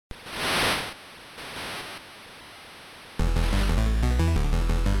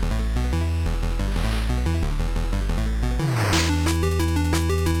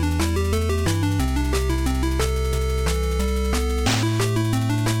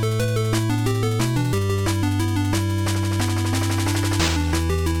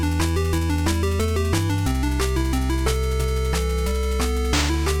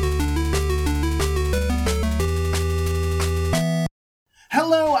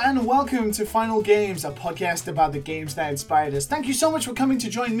and welcome to Final Games, a podcast about the games that inspired us. Thank you so much for coming to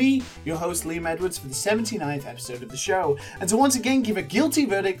join me, your host Liam Edwards, for the 79th episode of the show, and to once again give a guilty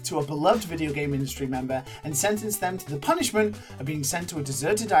verdict to a beloved video game industry member and sentence them to the punishment of being sent to a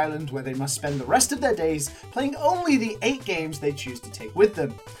deserted island where they must spend the rest of their days playing only the 8 games they choose to take with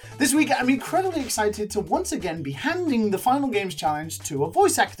them. This week, I'm incredibly excited to once again be handing the Final Games Challenge to a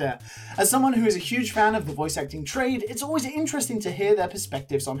voice actor. As someone who is a huge fan of the voice acting trade, it's always interesting to hear their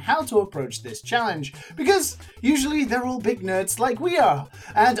perspectives on how to approach this challenge, because usually they're all big nerds like we are.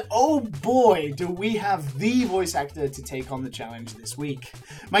 And oh boy, do we have the voice actor to take on the challenge this week.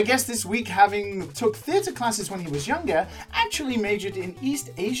 My guest this week, having took theatre classes when he was younger, actually majored in East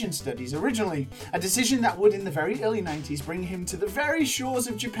Asian Studies originally, a decision that would in the very early 90s bring him to the very shores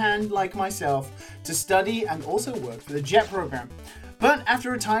of Japan, like myself, to study and also work for the JET program. But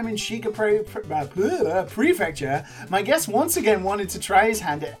after a time in Shiga Prefecture, my guest once again wanted to try his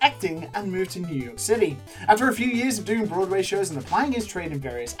hand at acting and moved to New York City. After a few years of doing Broadway shows and applying his trade in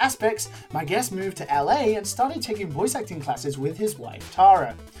various aspects, my guest moved to LA and started taking voice acting classes with his wife,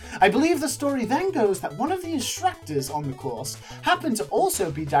 Tara. I believe the story then goes that one of the instructors on the course happened to also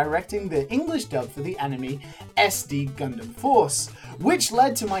be directing the English dub for the anime SD Gundam Force, which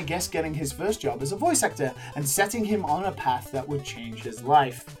led to my guest getting his first job as a voice actor and setting him on a path that would change his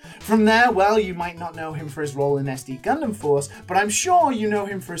life. From there, well, you might not know him for his role in SD Gundam Force, but I'm sure you know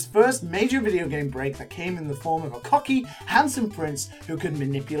him for his first major video game break that came in the form of a cocky, handsome prince who could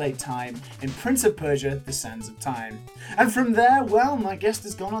manipulate time in Prince of Persia: The Sands of Time. And from there, well, my guest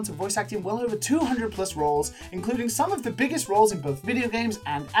has gone on to voice acting well over 200 plus roles, including some of the biggest roles in both video games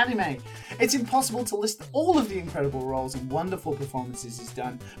and anime. It's impossible to list all of the incredible roles and wonderful performances he's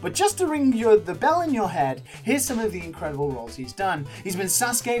done, but just to ring the bell in your head, here's some of the incredible roles he's done. He's been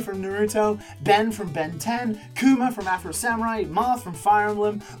Sasuke from Naruto, Ben from Ben 10, Kuma from Afro Samurai, Marth from Fire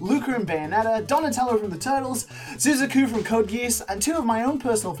Emblem, Luca in Bayonetta, Donatello from the Turtles, Suzaku from Code Geass, and 2 of my own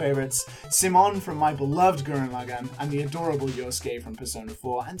personal favorites, Simon from my beloved Gurren Lagann, and the adorable Yosuke from Persona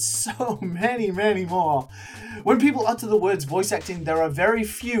 4, and so many, many more. When people utter the words voice acting, there are very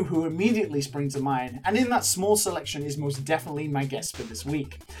few who immediately spring to mind, and in that small selection is most definitely my guest for this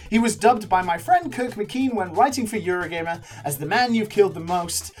week. He was dubbed by my friend Kirk McKean when writing for Eurogamer as the man you've killed the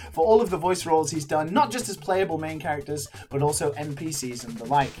most for all of the voice roles he's done, not just as playable main characters, but also NPCs and the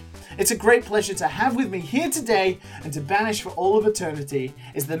like. It's a great pleasure to have with me here today, and to banish for all of eternity,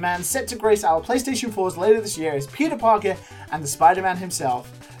 is the man set to grace our PlayStation 4s later this year as Peter Parker and the Spiderman himself,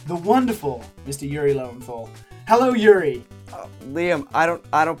 the wonderful Mr. Yuri Lowenthal. Hello, Yuri. Liam,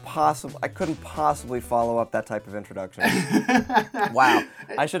 I couldn't possibly follow up that type of introduction. Wow,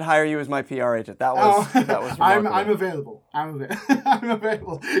 I should hire you as my PR agent. That was remarkable. I'm available. I'm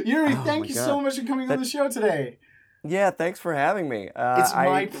available. Yuri, thank you so much for coming on the show today. Yeah, thanks for having me. It's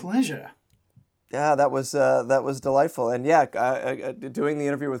my pleasure. Yeah, that was delightful, and yeah, doing the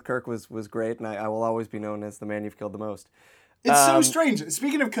interview with Kirk was great, and I will always be known as the man you've killed the most. It's so strange.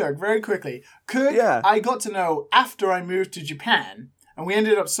 Speaking of Kirk, very quickly, Kirk, yeah. I got to know after I moved to Japan, and we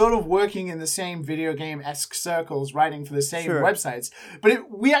ended up sort of working in the same video game-esque circles, writing for the same websites.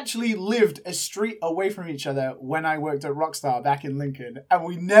 But we actually lived a street away from each other when I worked at Rockstar back in Lincoln, and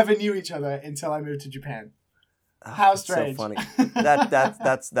we never knew each other until I moved to Japan. How strange! So funny.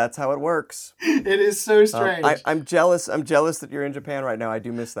 That's how it works. It is so strange. I'm jealous that you're in Japan right now. I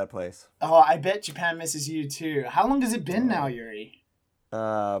do miss that place. Oh, I bet Japan misses you too. How long has it been now, Yuri?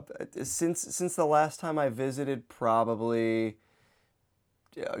 Since the last time I visited, probably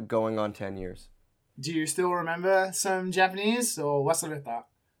going on 10 years. Do you still remember some Japanese, or wasureta?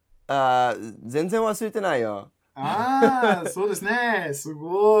 全然忘れてないよ。そうですね。す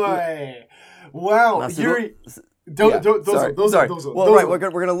ごい。Wow, Yuri. Well, right,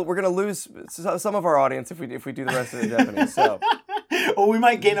 we're gonna lose some of our audience if we do the rest of the Japanese. So, or we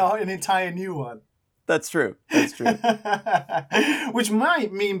might gain an entire new one. That's true. Which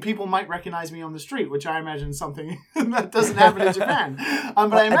might mean people might recognize me on the street, which I imagine something that doesn't happen in Japan.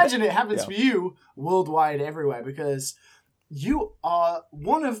 But I imagine it happens for you worldwide, everywhere, because you are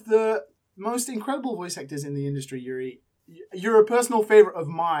one of the most incredible voice actors in the industry, Yuri. You're a personal favorite of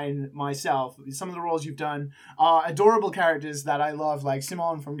myself. Some of the roles you've done are adorable characters that I love, like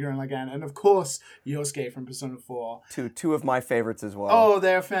Simon from Gurren Lagann, and of course, Yosuke from Persona 4. Two of my favorites as well. Oh,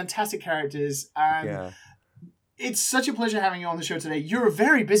 they're fantastic characters. And it's such a pleasure having you on the show today. You're a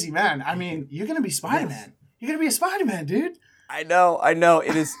very busy man. I mean, you're going to be Spider-Man. Yes. You're going to be a Spider-Man, dude. I know. I'm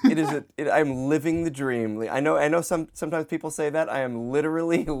living the dream. I know. Sometimes people say that. I am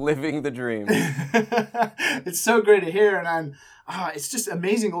literally living the dream. It's so great to hear, and it's just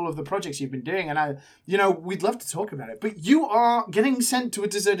amazing all of the projects you've been doing, and we'd love to talk about it. But you are getting sent to a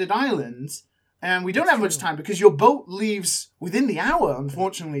deserted island, and we don't have much time because your boat leaves within the hour,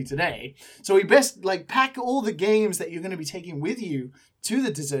 unfortunately, today. So we best pack all the games that you're going to be taking with you to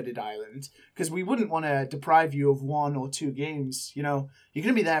the deserted island, because we wouldn't want to deprive you of 1 or 2 games. You're going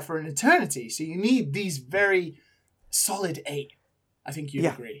to be there for an eternity, so you need these very solid 8. I think you'd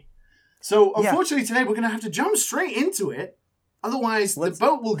agree. So unfortunately today we're going to have to jump straight into it. Otherwise the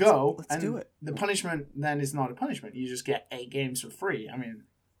boat will go. Let's do it. The punishment then is not a punishment. You just get 8 games for free. I mean,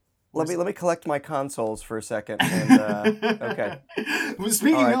 let me collect my consoles for a second. And, okay. Well,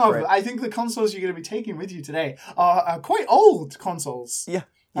 speaking of, great. I think the consoles you're going to be taking with you today are quite old consoles. Yeah.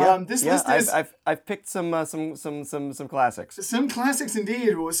 This list is. I've picked some classics. Some classics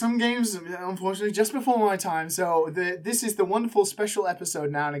indeed. Some games, unfortunately, just before my time. So this is the wonderful special episode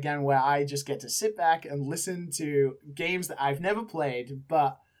now and again where I just get to sit back and listen to games that I've never played,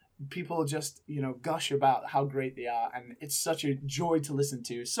 but people just, gush about how great they are, and it's such a joy to listen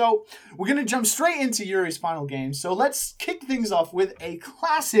to. So we're going to jump straight into Yuri's final game. So let's kick things off with a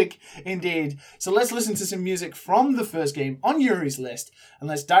classic indeed. So let's listen to some music from the first game on Yuri's list, and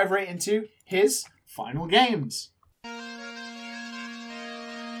let's dive right into his final games.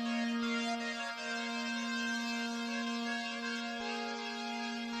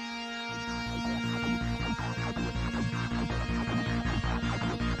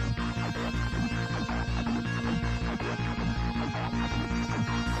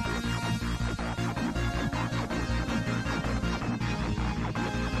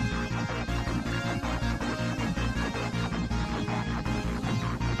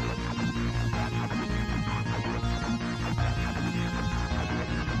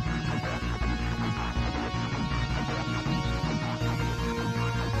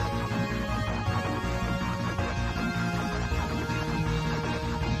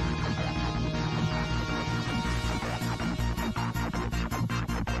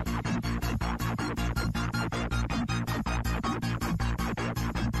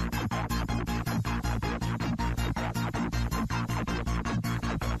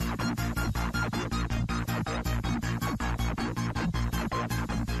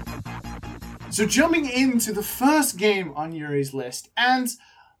 So jumping into the first game on Yuri's list, and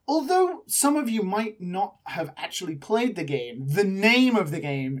although some of you might not have actually played the game, the name of the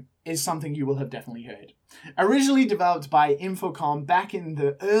game is something you will have definitely heard. Originally developed by Infocom back in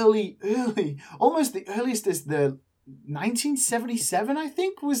the early, almost the earliest is the 1977, I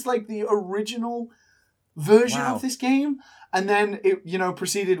think, was the original version of this game. And then it,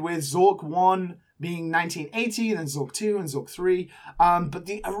 proceeded with Zork 1 being 1980, then Zork 2 and Zork 3. But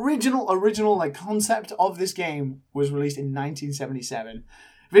the original concept of this game was released in 1977.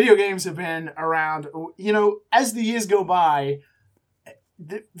 Video games have been around, as the years go by,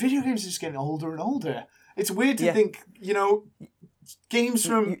 the video games are just getting older and older. It's weird to think, games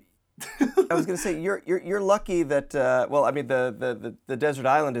from... I was going to say you're lucky that the desert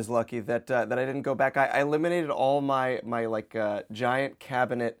island is lucky that I didn't go back. I eliminated all my giant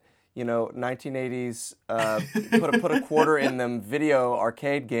cabinet 1980s put a quarter in them video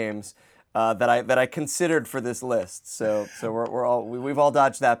arcade games that I considered for this list. So we've all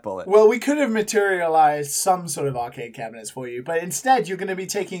dodged that bullet. Well, we could have materialized some sort of arcade cabinets for you, but instead you're going to be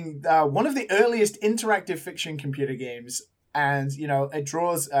taking one of the earliest interactive fiction computer games. And, it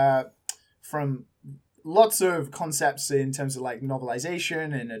draws from lots of concepts in terms of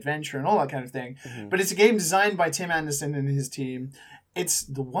novelization and adventure and all that kind of thing. Mm-hmm. But it's a game designed by Tim Anderson and his team. It's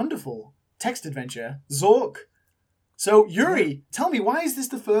the wonderful text adventure, Zork. So, Yuri, tell me, why is this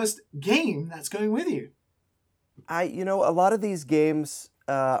the first game that's going with you? A lot of these games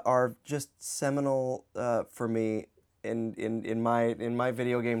are just seminal for me in my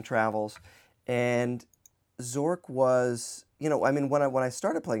video game travels. And Zork was, when I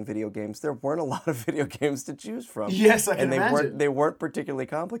started playing video games, there weren't a lot of video games to choose from. Yes, I can imagine. They weren't particularly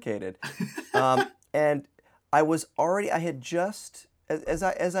complicated. And I had just, as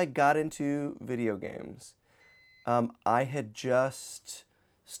I got into video games, I had just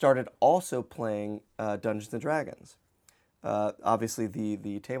started also playing Dungeons and Dragons. Obviously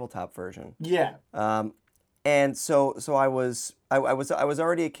the tabletop version. Yeah. And so I was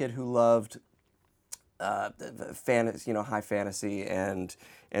already a kid who loved fantasy, high fantasy and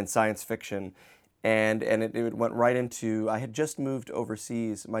science fiction, and it went right into. I had just moved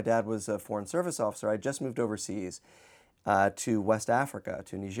overseas. My dad was a foreign service officer. I just moved overseas to West Africa,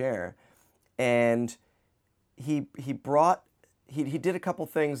 to Niger, and he brought he did a couple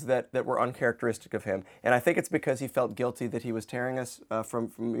things that were uncharacteristic of him, and I think it's because he felt guilty that he was tearing us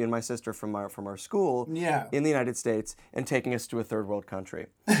from me and my sister from our school in the United States and taking us to a third world country.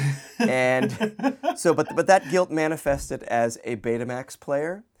 And so, but that guilt manifested as a Betamax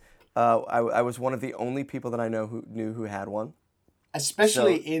player. I was one of the only people that I know who had one,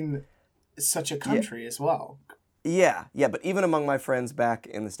 especially in such a country as well. Yeah, but even among my friends back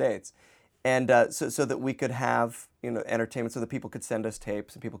in the States. And so that we could have, entertainment, so that people could send us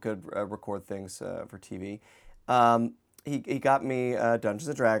tapes and people could record things for TV. He got me Dungeons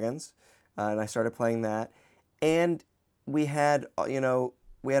and Dragons, and I started playing that. And we had,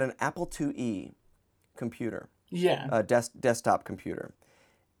 an Apple IIe computer. Yeah. Desktop computer.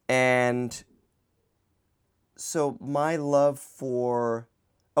 And so my love for...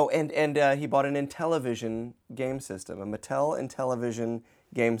 Oh, and he bought an Intellivision game system, a Mattel Intellivision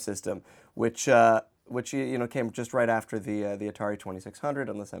game system, which came just right after the Atari 2600,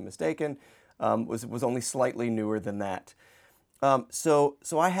 unless I'm mistaken. Was only slightly newer than that. So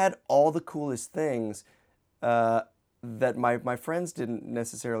I had all the coolest things that my friends didn't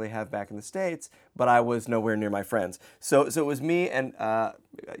necessarily have back in the States, but I was nowhere near my friends. So it was me and a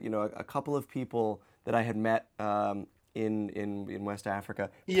couple of people that I had met in West Africa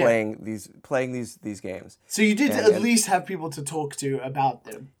playing these games. So you did at least have people to talk to about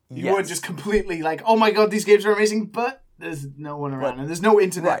them. You weren't just completely like, oh my god, these games are amazing, but there's no one around and there's no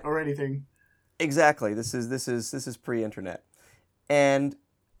internet or anything. Exactly. This is pre-internet, and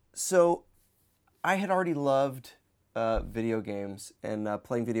so I had already loved video games and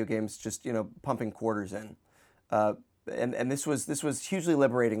playing video games, just pumping quarters in. And this was hugely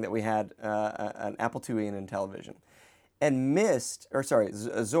liberating that we had an Apple IIe and Intellivision. And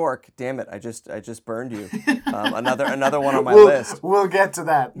Zork, damn it, I just burned you. Another one on my list. We'll get to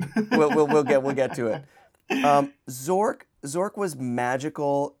that. we'll get to it. Zork was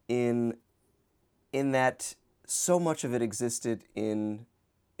magical in that so much of it existed in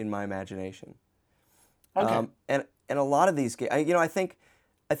my imagination. Okay. And a lot of these games, I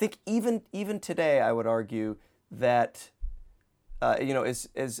think even today I would argue that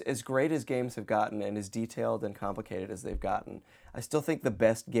as great as games have gotten and as detailed and complicated as they've gotten, I still think the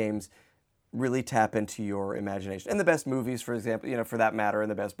best games really tap into your imagination. And the best movies, for example, for that matter,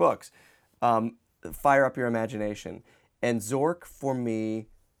 and the best books, fire up your imagination. And Zork, for me,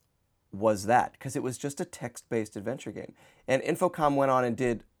 was that, because it was just a text-based adventure game. And Infocom went on and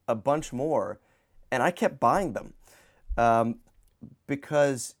did a bunch more, and I kept buying them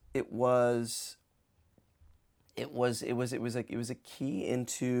because it was a key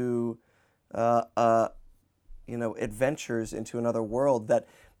into adventures into another world, that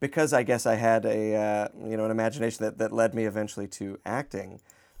because I guess I had an imagination that led me eventually to acting.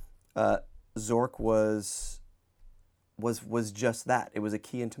 Zork was just that. It was a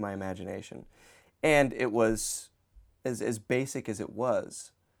key into my imagination, and it was as basic as it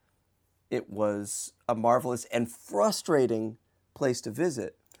was. It was a marvelous and frustrating place to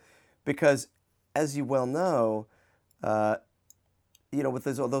visit, because, as you well know, with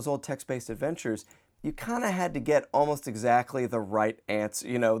those old text-based adventures, you kind of had to get almost exactly the right answer,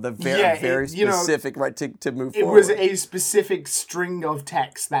 the very specific to move forward. It was a specific string of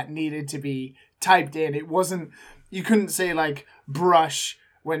text that needed to be typed in. It wasn't, you couldn't say like brush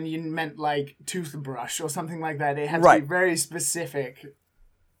when you meant like toothbrush or something like that. It had to be very specific.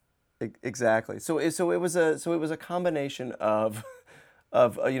 Exactly. So it was a combination of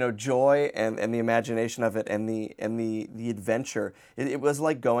joy and the imagination of it and the adventure. It was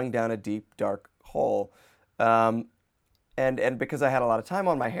like going down a deep dark hole, and because I had a lot of time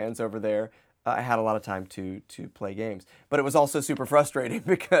on my hands over there, I had a lot of time to play games. But it was also super frustrating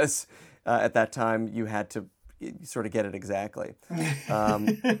because at that time you had to sort of get it exactly.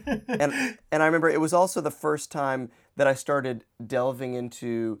 And I remember it was also the first time that I started delving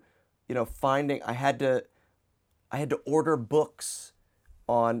into finding. I had to order books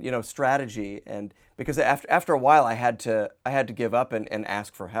on strategy, and because after a while I had to give up and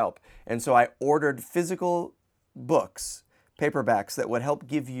ask for help, and so I ordered physical books, paperbacks that would help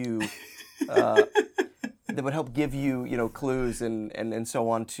give you clues and so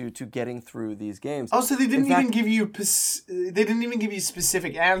on to getting through these games. Oh, so they didn't even give you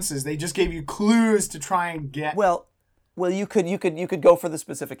specific answers. They just gave you clues to try and get. Well, you could go for the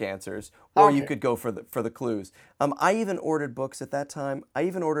specific answers, or you could go for the clues. I even ordered books at that time. I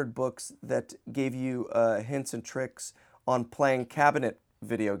even ordered books that gave you hints and tricks on playing cabinet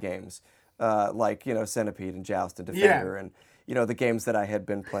video games, like Centipede and Joust and Defender, and the games that I had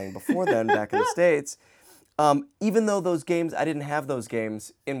been playing before then back in the States. Even though those games, I didn't have those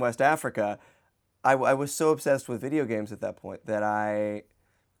games in West Africa, I was so obsessed with video games at that point that I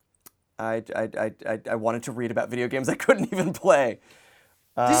wanted to read about video games I couldn't even play.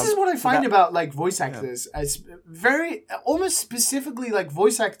 This is what I find about like voice actors, as very almost specifically like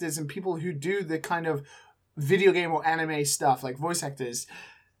voice actors and people who do the kind of video game or anime stuff, like voice actors.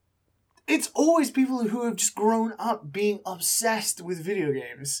 It's always people who have just grown up being obsessed with video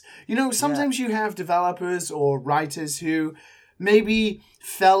games. You know, sometimes you have developers or writers who maybe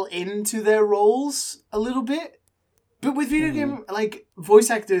fell into their roles a little bit. But with video game, like, voice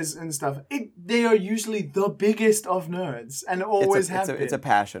actors and stuff, they are usually the biggest of nerds and always have been. It's a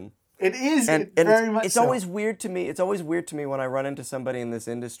passion. It is, and very much it's so. always weird to me. It's always weird to me when I run into somebody in this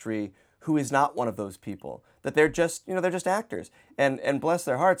industry who is not one of those people. That they're just, they're just actors. And bless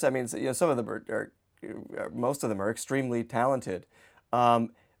their hearts, I mean, some of them are most of them are extremely talented.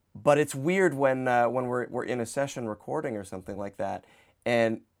 But it's weird when we're in a session recording or something like that,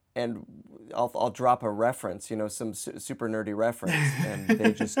 and I'll drop a reference, some super nerdy reference, and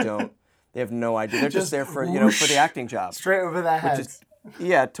they just don't. They have no idea. They're just there for for the acting job. Straight over their heads.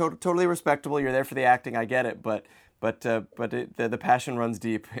 Totally respectable. You're there for the acting. I get it, but the passion runs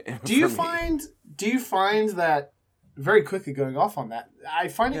deep. Do you find that, very quickly going off on that, I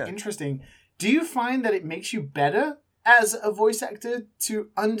find it interesting. Do you find that it makes you better as a voice actor to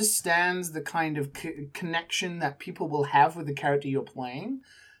understand the kind of connection that people will have with the character you're playing?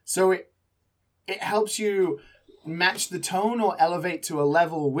 So it helps you match the tone or elevate to a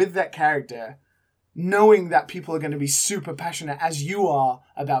level with that character, knowing that people are going to be super passionate as you are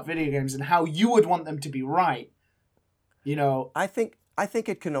about video games and how you would want them to be right. I think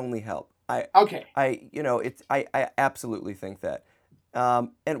it can only help. I absolutely think that.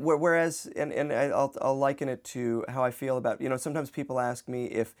 And whereas I'll liken it to how I feel about, sometimes people ask me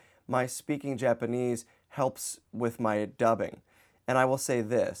if my speaking Japanese helps with my dubbing. And I will say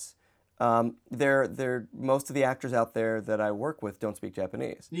this, most of the actors out there that I work with don't speak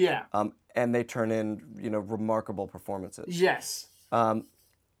Japanese. Yeah. And they turn in, remarkable performances. Yes.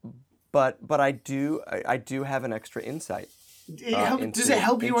 But I do have an extra insight. Does it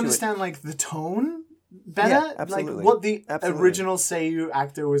help you understand like the tone better? Yeah, absolutely. Like what the original Seiyu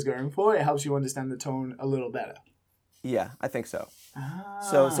actor was going for? It helps you understand the tone a little better. Yeah, I think so.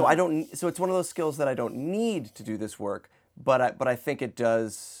 So I don't. So it's one of those skills that I don't need to do this work, but I think it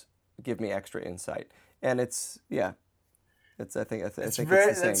does give me extra insight, and it's the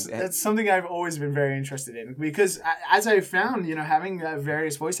same. That's something I've always been very interested in, because as I found, having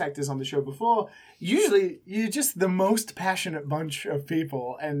various voice actors on the show before, usually you're just the most passionate bunch of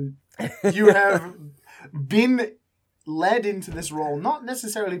people, and you have been led into this role, not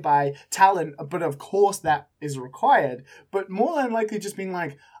necessarily by talent, but of course that is required, but more than likely just being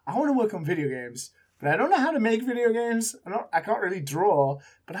like, I want to work on video games, but I don't know how to make video games. I can't really draw,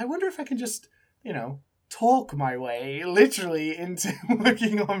 but I wonder if I can just, talk my way literally into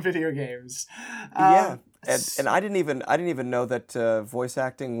working on video games. And I didn't even know that voice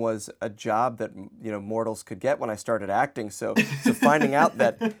acting was a job that mortals could get when I started acting. So finding out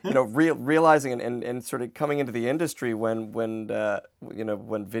that realizing and sort of coming into the industry when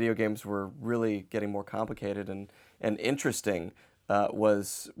video games were really getting more complicated and interesting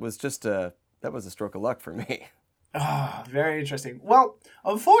was just that was a stroke of luck for me. Very interesting. Well,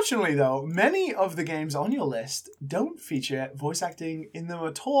 unfortunately, though, many of the games on your list don't feature voice acting in them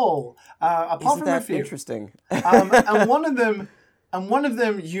at all. Apart from a few. Interesting? And one of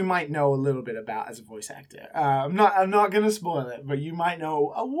them you might know a little bit about as a voice actor. I'm not going to spoil it, but you might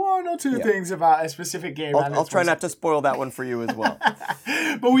know one or two things about a specific game. I'll try not to spoil that one for you as well.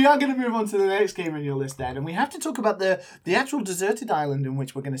 But we are going to move on to the next game on your list, Dan, and we have to talk about the actual deserted island in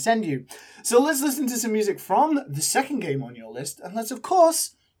which we're going to send you. So let's listen to some music from the second game on your list, and let's, of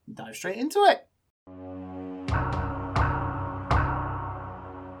course, dive straight into it.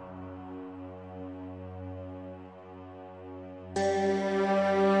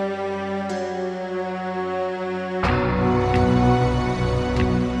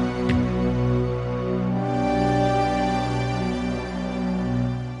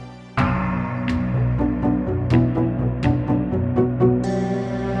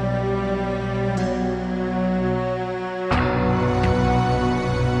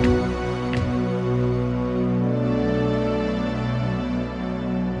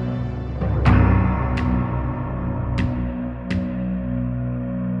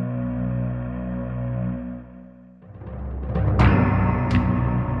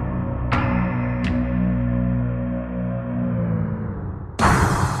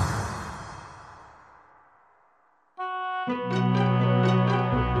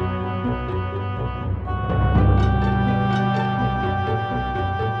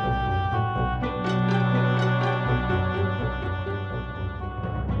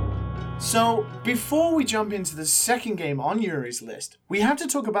 So, before we jump into the second game on Yuri's list, we have to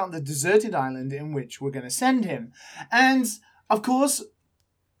talk about the deserted island in which we're going to send him. And, of course,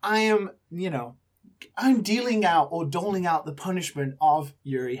 I'm dealing out or doling out the punishment of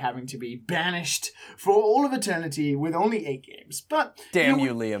Yuri having to be banished for all of eternity with only 8 games. But damn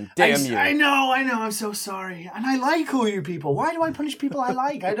you, Liam. Damn you. I know. I'm so sorry. And I like all you people. Why do I punish people I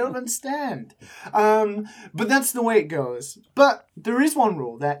like? I don't understand. But that's the way it goes. But there is one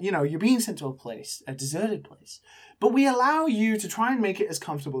rule that, you're being sent to a deserted place. But we allow you to try and make it as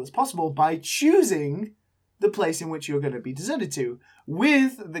comfortable as possible by choosing the place in which you're going to be deserted to,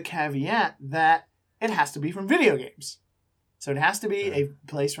 with the caveat that it has to be from video games. So it has to be a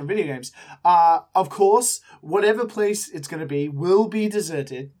place from video games. Of course, whatever place it's going to be will be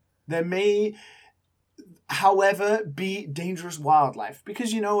deserted. There may, however, be dangerous wildlife.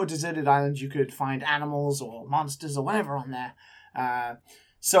 Because, a deserted island, you could find animals or monsters or whatever on there.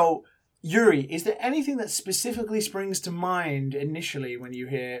 So, Yuri, is there anything that specifically springs to mind initially when you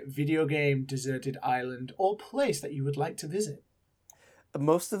hear video game, deserted island, or place that you would like to visit?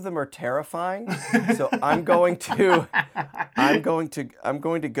 Most of them are terrifying, so I'm going to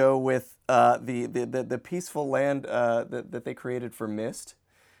go with the peaceful land that they created for Myst,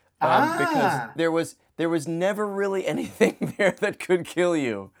 because there was never really anything there that could kill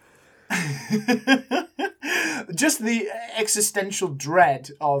you. Just the existential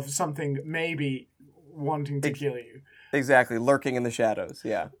dread of something maybe wanting to kill you. Exactly, lurking in the shadows.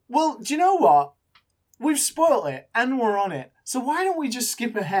 Yeah. Well, do you know what? We've spoiled it, and we're on it. So why don't we just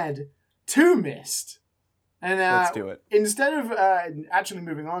skip ahead to Myst? And let's do it. Instead of actually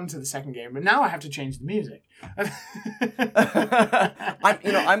moving on to the second game, but now I have to change the music.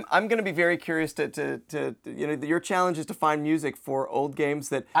 I'm going to be very curious to your challenge is to find music for old games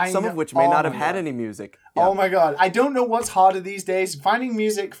that some of which may not have had any music. Yeah. Oh my god, I don't know what's harder these days, finding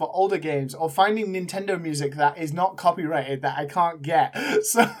music for older games or finding Nintendo music that is not copyrighted that I can't get.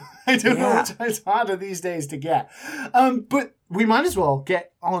 So I don't know which is harder these days to get. But we might as well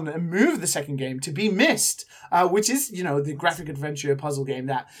get on and move the second game to be Myst, which is, the graphic adventure puzzle game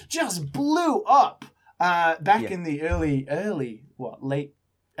that just blew up back in the late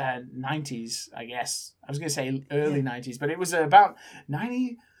 90s, I guess. I was going to say early 90s, but it was about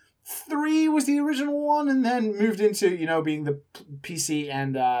 93 was the original one, and then moved into, being the PC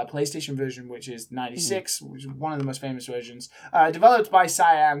and PlayStation version, which is 96, which is one of the most famous versions. Developed by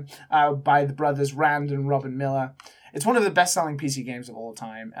Cyan, by the brothers Rand and Robin Miller. It's one of the best-selling PC games of all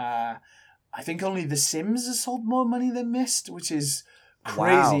time. I think only The Sims has sold more money than Myst, which is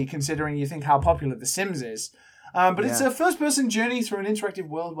crazy considering you think how popular The Sims is. But it's a first-person journey through an interactive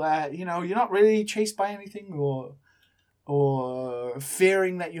world where, you're not really chased by anything or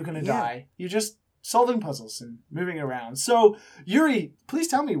fearing that you're going to die. You're just solving puzzles and moving around. So, Yuri, please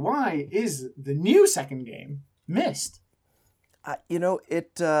tell me, why is the new second game Myst?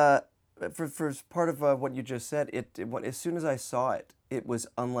 For part of what you just said, as soon as I saw it, it was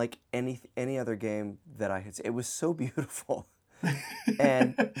unlike any other game that I had seen. It was so beautiful.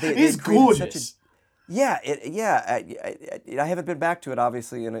 And it's gorgeous. I haven't been back to it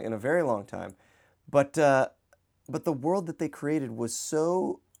obviously in a very long time, but the world that they created was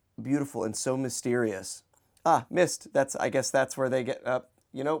so beautiful and so mysterious. Myst. I guess that's where they get up.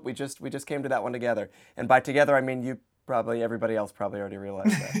 We just came to that one together, and by together I mean everybody else probably already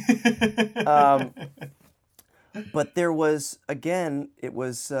realized that. But there was, again, it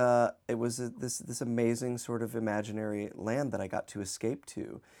was this amazing sort of imaginary land that I got to escape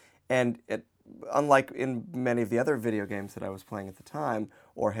to, and unlike in many of the other video games that I was playing at the time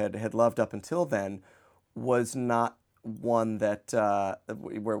or had loved up until then, was not one that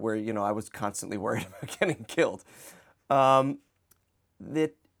where I was constantly worried about getting killed. That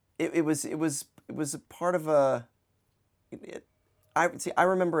it was a part of a. I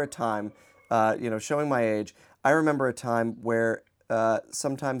remember a time, showing my age. I remember a time where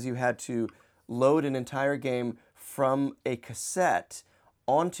sometimes you had to load an entire game from a cassette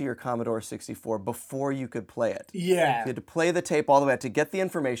onto your Commodore 64 before you could play it. Yeah. So you had to play the tape all the way out to get the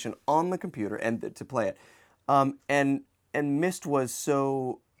information on the computer and to play it. And Myst was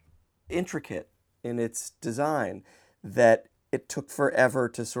so intricate in its design that it took forever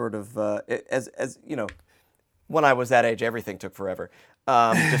to sort of, when I was that age, everything took forever,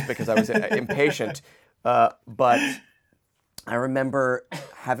 just because I was impatient. But I remember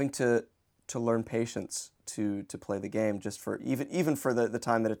having to learn patience to play the game, just for even for the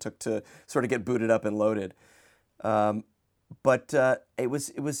time that it took to sort of get booted up and loaded. But it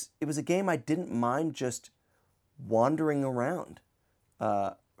was a game I didn't mind just wandering around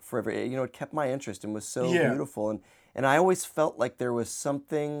forever. It kept my interest and was so beautiful, and I always felt like there was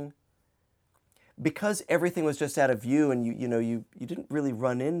something because everything was just out of view, and you didn't really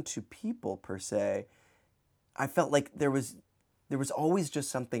run into people per se. I felt like there was always just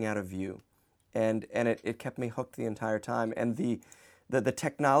something out of view, and it kept me hooked the entire time. And the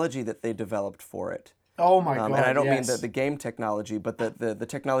technology that they developed for it. Oh my God! And I don't yes. mean the game technology, but the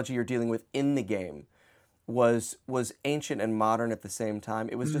technology you're dealing with in the game was ancient and modern at the same time.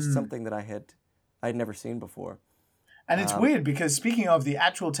 It was just something that I'd never seen before. And it's weird because speaking of the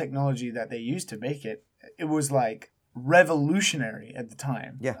actual technology that they used to make it, it was like revolutionary at the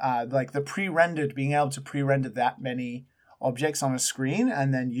time. Yeah. Like the pre-rendered, being able to pre-render that many objects on a screen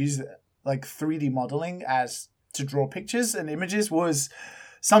and then use like 3D modeling as to draw pictures and images was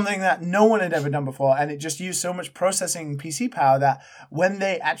something that no one had ever done before. And it just used so much processing PC power that when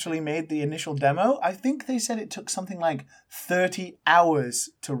they actually made the initial demo, I think they said it took something like 30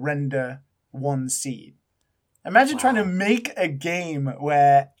 hours to render one scene. Imagine trying to make a game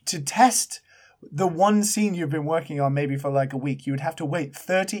where to test the one scene you've been working on maybe for like a week, you would have to wait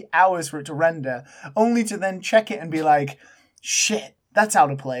 30 hours for it to render, only to then check it and be like, shit, that's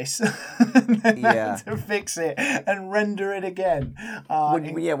out of place. And then to fix it and render it again.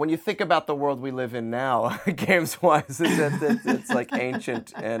 When you think about the world we live in now, games-wise, it's like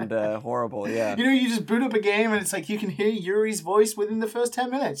ancient and horrible, yeah. You know, you just boot up a game and it's like you can hear Yuri's voice within the first 10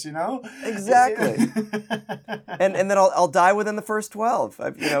 minutes, you know? Exactly. and then I'll die within the first 12,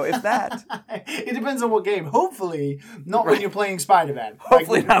 if that. It depends on what game. Hopefully, not when you're playing Spider-Man.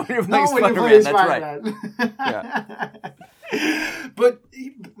 Hopefully not when you're playing Spider-Man, that's right. Yeah. But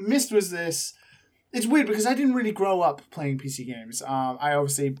Myst was this. It's weird because I didn't really grow up playing PC games. I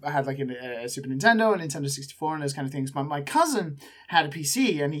had like a Super Nintendo, a Nintendo 64, and those kind of things. But my cousin had a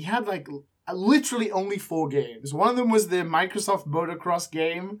PC, and he had like literally only 4 games. One of them was the Microsoft Motocross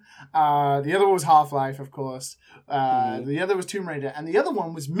game. The other was Half-Life, of course. The other was Tomb Raider, and the other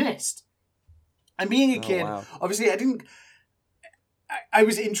one was Myst. And being a kid, obviously, I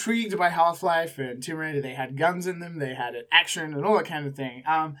was intrigued by Half-Life and Tomb Raider. They had guns in them, they had action and all that kind of thing.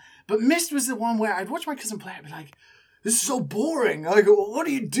 But Myst was the one where I'd watch my cousin play. I'd be like, "This is so boring. Like, what are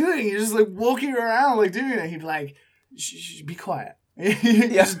you doing? You're just like walking around, like doing it." He'd be like, "Shh, be quiet. You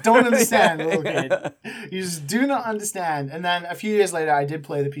just don't understand, little kid. You just do not understand." And then a few years later, I did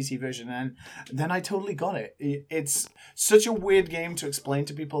play the PC version, and then I totally got it. It's such a weird game to explain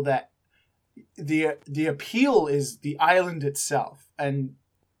to people that the appeal is the island itself and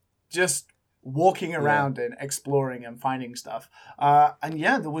just walking around and exploring and finding stuff.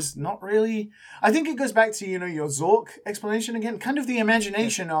 There was not really... I think it goes back to, your Zork explanation again, kind of the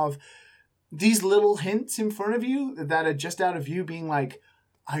imagination of these little hints in front of you that are just out of view being like,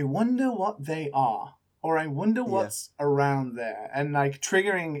 I wonder what they are, or I wonder what's around there, and like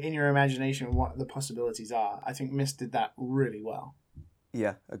triggering in your imagination what the possibilities are. I think Myst did that really well.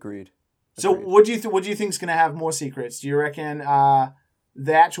 Yeah, agreed. So what do you think is going to have more secrets? Do you reckon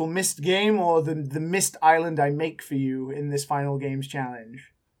the actual Myst game or the Myst Island I make for you in this final games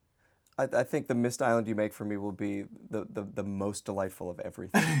challenge? I think the Myst Island you make for me will be the most delightful of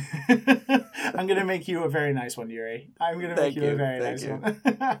everything. I'm going to make you a very nice one, Yuri. I'm going to make you a very nice one.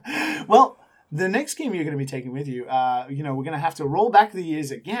 Well, the next game you're going to be taking with you, we're going to have to roll back the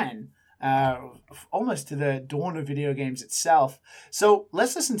years again. Almost to the dawn of video games itself. So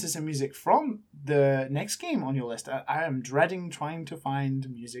let's listen to some music from the next game on your list. I am dreading trying to find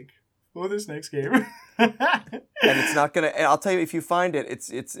music for this next game. And it's not gonna. And I'll tell you, if you find it,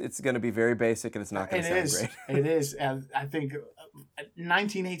 it's gonna be very basic, and it's not gonna sound great. It is. I think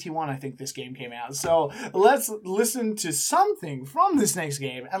 1981. I think this game came out. So let's listen to something from this next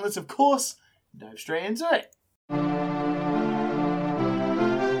game, and let's of course dive straight into it.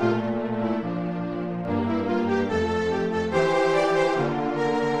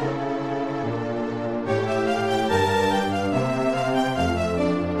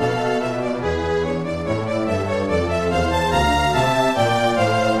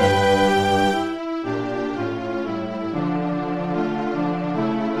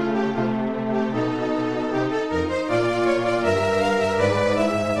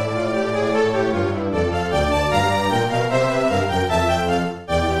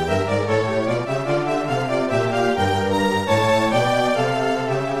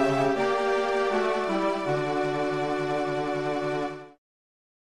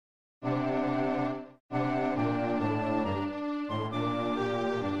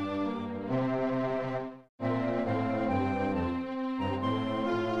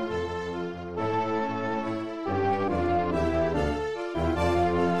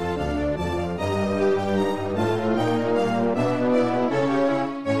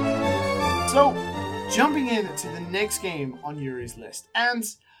 So, jumping in to the next game on Yuri's list, and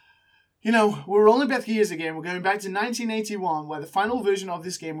You know, we're rolling back years again. We're going back to 1981, where the final version of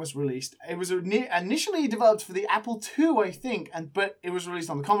this game was released. It was initially developed for the Apple II, I think, but it was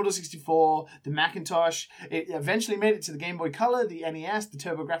released on the Commodore 64, the Macintosh. It eventually made it to the Game Boy Color, the NES, the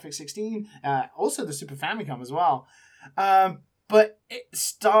TurboGrafx 16, also the Super Famicom as well. But it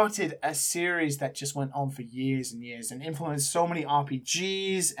started a series that just went on for years and years and influenced so many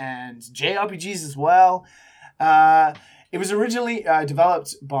RPGs and JRPGs as well. It was originally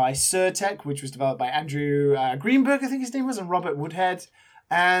developed by Surtech, which was developed by Andrew Greenberg, I think his name was, and Robert Woodhead.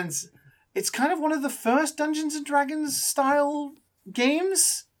 And it's kind of one of the first Dungeons & Dragons style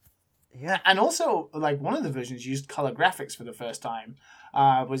games. Yeah. And also, like, one of the versions used color graphics for the first time.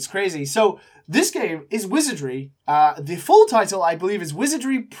 Was crazy. So this game is Wizardry. The full title, I believe, is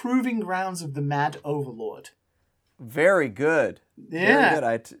Wizardry Proving Grounds of the Mad Overlord. Very good. Yeah.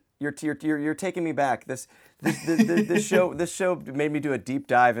 Very good. You're taking me back. This show made me do a deep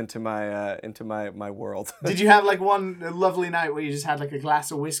dive into my world. Did you have like one lovely night where you just had like a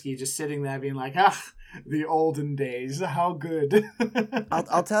glass of whiskey just sitting there being like, the olden days, how good.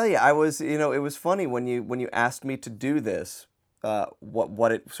 I'll tell you, I was, it was funny when you asked me to do this,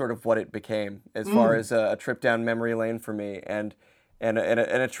 what it became as far as a trip down memory lane for me and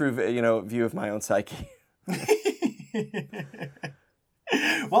a true, view of my own psyche.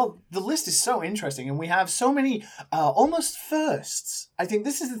 Well, the list is so interesting, and we have so many almost firsts. I think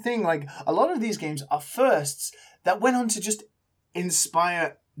this is the thing, like, a lot of these games are firsts that went on to just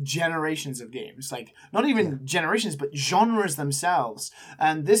inspire generations of games. Like, not even generations, but genres themselves.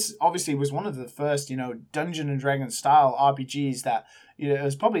 And this, obviously, was one of the first, Dungeon & Dragons style RPGs that, it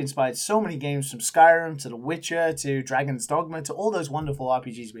has probably inspired so many games from Skyrim to The Witcher to Dragon's Dogma to all those wonderful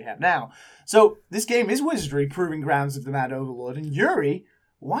RPGs we have now. So this game is Wizardry Proving Grounds of the Mad Overlord. And Yuri,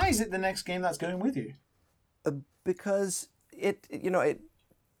 why is it the next game that's going with you? Because it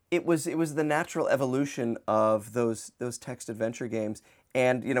was the natural evolution of those text adventure games,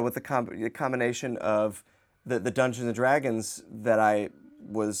 and with the combination of the Dungeons & Dragons that I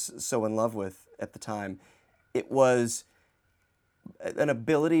was so in love with at the time. It was an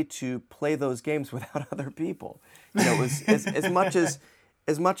ability to play those games without other people. It was as much as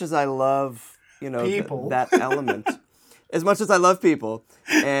I love that element. As much as I love people,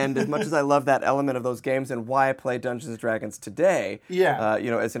 and as much as I love that element of those games, and why I play Dungeons & Dragons today,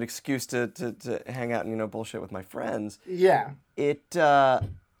 as an excuse to hang out and bullshit with my friends. Yeah.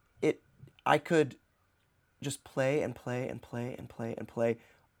 I could just play and play and play and play and play.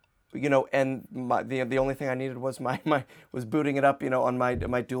 And the only thing I needed was was booting it up, on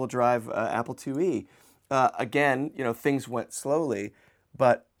my dual drive Apple IIe. Again, things went slowly,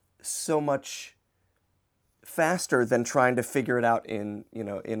 but so much faster than trying to figure it out in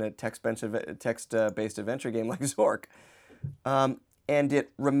a text-based adventure game like Zork. And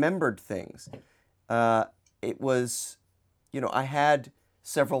it remembered things. It was, I had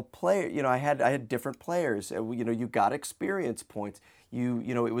several players. I had different players. You got experience points.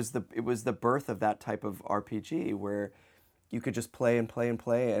 It was the birth of that type of RPG where you could just play and play and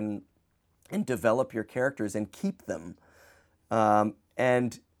play and develop your characters and keep them.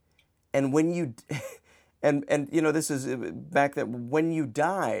 And when you this is back that when you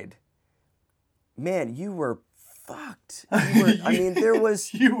died, man, you were fucked. There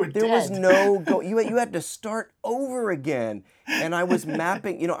was no go. You had to start over again. And I was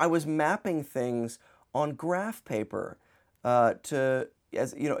mapping things on graph paper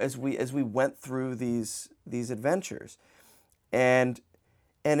as we went through these adventures, and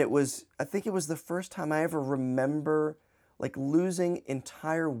I think it was the first time I ever remember like losing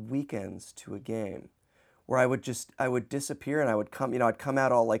entire weekends to a game, where I would disappear and I'd come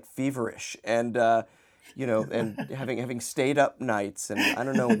out all like feverish and and having stayed up nights, and I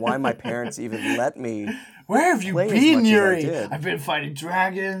don't know why my parents even let me. Where have you been, Yuri? I've been fighting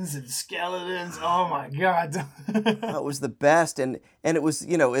dragons and skeletons. Oh my god! It was the best, and it was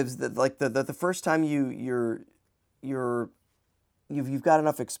it was the first time you've got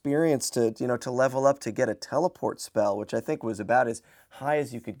enough experience to to level up to get a teleport spell, which I think was about as high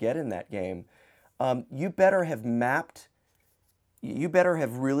as you could get in that game. You better have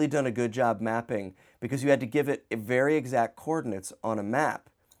really done a good job mapping, because you had to give it very exact coordinates on a map.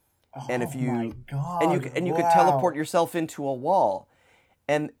 Oh, and if you my God. and you could teleport yourself into a wall,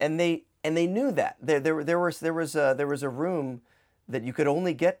 and they knew that there was a room that you could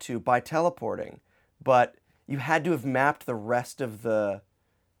only get to by teleporting, but you had to have mapped the rest of the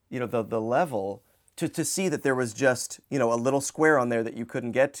level to see that there was just a little square on there that you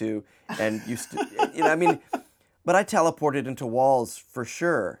couldn't get to, and but I teleported into walls for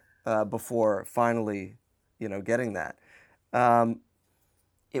sure before finally getting that.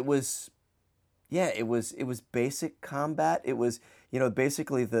 it was, yeah, it was basic combat. It was,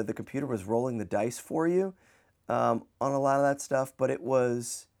 basically the computer was rolling the dice for you on a lot of that stuff, but it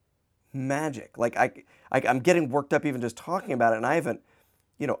was magic. Like I'm getting worked up even just talking about it, and I haven't,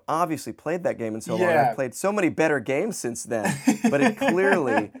 obviously played that game in so long. Yeah. I've played so many better games since then, but it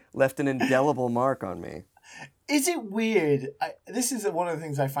clearly left an indelible mark on me. Is it weird? This is one of the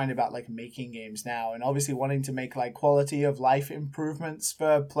things I find about like making games now, and obviously wanting to make like quality of life improvements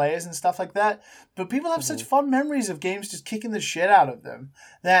for players and stuff like that. But people have such fond memories of games just kicking the shit out of them.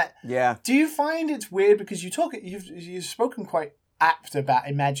 Do you find it's weird because you've spoken quite apt about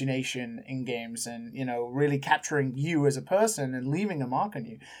imagination in games and really capturing you as a person and leaving a mark on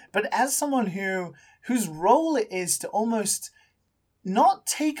you. But as someone whose role it is to almost not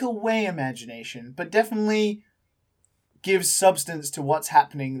take away imagination, but definitely give substance to what's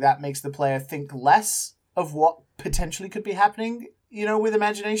happening that makes the player think less of what potentially could be happening, with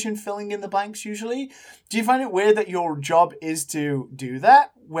imagination filling in the blanks usually. Do you find it weird that your job is to do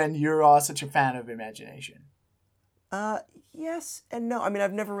that when you are such a fan of imagination? Yes and no. I mean,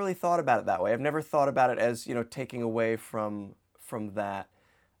 I've never really thought about it that way. I've never thought about it as, taking away from that.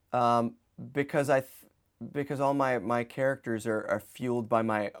 Because all my characters are fueled by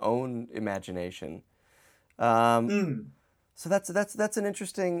my own imagination. So that's an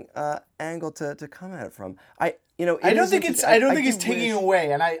interesting angle to come at it from. I don't think it's taking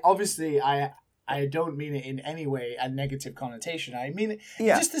away, and I don't mean it in any way a negative connotation. I mean it in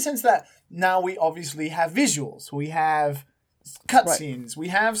just the sense that now we obviously have visuals, we have cutscenes, we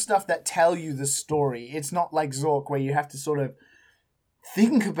have stuff that tell you the story. It's not like Zork where you have to sort of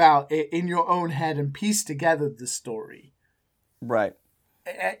think about it in your own head and piece together the story. Right.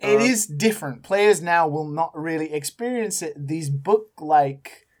 It is different. Players now will not really experience these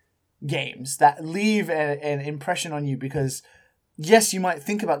book-like games that leave an impression on you because, yes, you might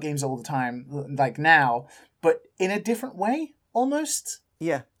think about games all the time, like now, but in a different way, almost.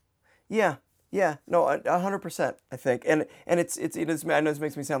 Yeah. No, 100%. I think, and it's I know this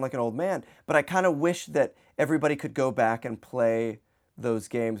makes me sound like an old man, but I kind of wish that everybody could go back and play those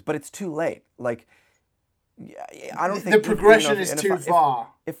games, but it's too late. Like, I don't think the progression is too far.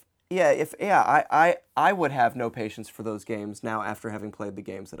 I would have no patience for those games now after having played the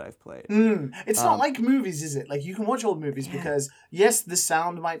games that I've played. It's not like movies, is it? Like, you can watch old movies because, yes, the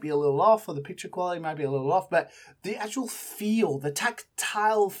sound might be a little off or the picture quality might be a little off, but the actual feel, the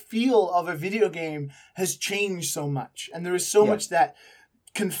tactile feel of a video game has changed so much. And there is so much that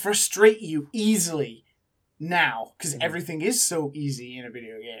can frustrate you easily now because everything is so easy in a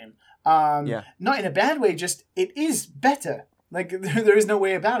video game. Not in a bad way, just it is better. Like, there is no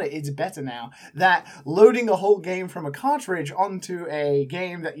way about it. It's better now. That loading a whole game from a cartridge onto a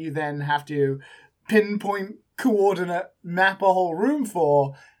game that you then have to pinpoint coordinate map a whole room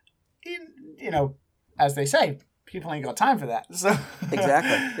for, as they say, people ain't got time for that. So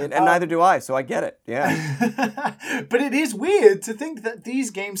exactly. And neither do I, so I get it. Yeah. But it is weird to think that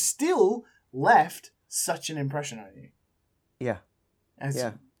these games still left such an impression on you. Yeah.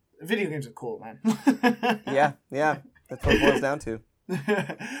 Video games are cool, man. Yeah. That's what it boils down to.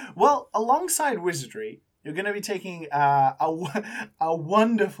 Well, alongside Wizardry, you're going to be taking a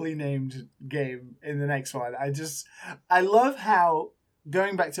wonderfully named game in the next one. I love how,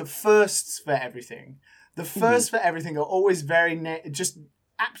 going back to firsts for everything, the firsts for everything are always very, just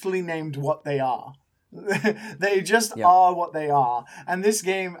aptly named what they are. They just are what they are. And this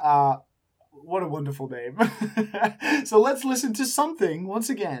game, what a wonderful name. So let's listen to something once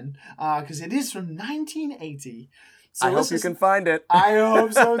again, because it is from 1980. So I hope you can find it. I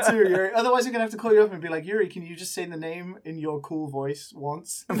hope so too, Yuri. Otherwise, I'm going to have to call you up and be like, Yuri, can you just say the name in your cool voice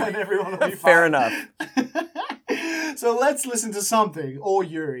once? And then everyone will be fine. Fair enough. So let's listen to something, or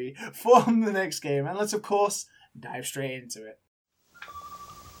Yuri, from the next game. And let's, of course, dive straight into it.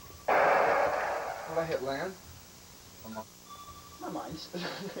 Did I hit land? My mind's.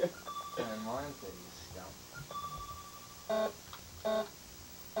 And mine things,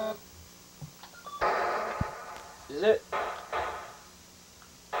 Is it?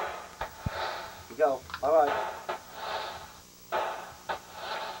 Here you go. Alright. I'm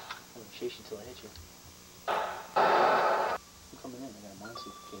gonna chase you till I hit you. I'm coming in. I got a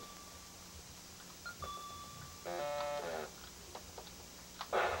monster kid.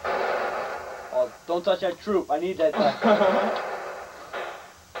 Oh, don't touch that troop. I need that back.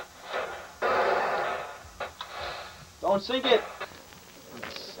 Don't sink it!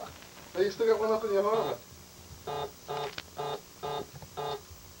 Hey, you still got one up in your harbor?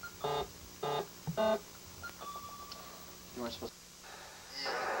 You weren't supposed to...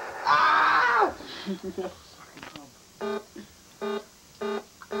 Ah!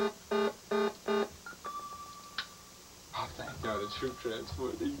 troop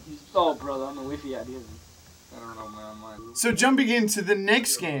transport. Oh, brother, I'm a Wi-Fi idea. I don't know, man. So jumping into the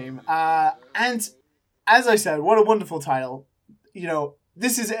next game, and as I said, what a wonderful title. You know,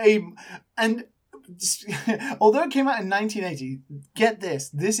 this is and although it came out in 1980, get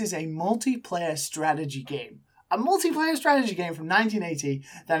this is a multiplayer strategy game. A multiplayer strategy game from 1980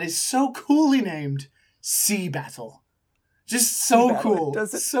 that is so coolly named Sea Battle. Just so cool.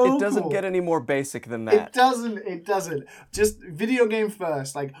 It doesn't get any more basic than that. It doesn't. Just video game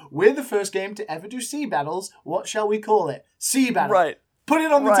first. Like, we're the first game to ever do sea battles. What shall we call it? Sea Battle. Right. Put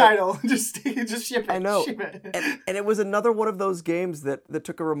it on the title. Just ship it. I know. Ship it. And it was another one of those games that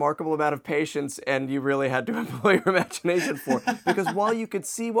took a remarkable amount of patience and you really had to employ your imagination for. Because while you could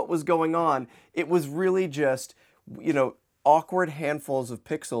see what was going on, it was really just, awkward handfuls of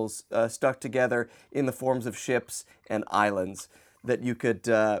pixels stuck together in the forms of ships and islands that you could,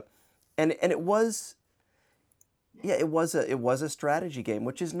 and it was a strategy game,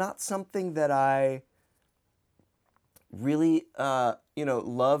 which is not something that I really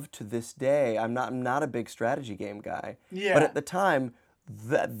love to this day. I'm not a big strategy game guy. Yeah. But at the time,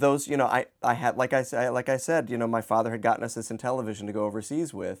 those I had like I said, my father had gotten us this in television to go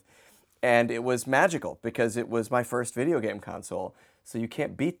overseas with. And it was magical because it was my first video game console, so you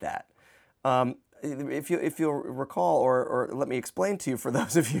can't beat that. If you'll recall, or let me explain to you for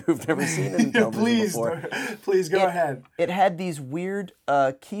those of you who've never seen it in television before. Please go ahead. It had these weird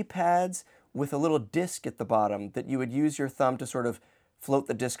keypads with a little disc at the bottom that you would use your thumb to sort of float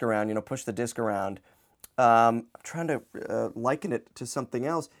the disc around, push the disc around. I'm trying to liken it to something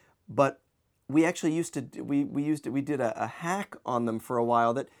else, but we actually we did a hack on them for a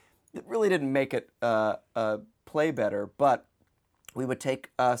while that. It really didn't make it play better, but we would take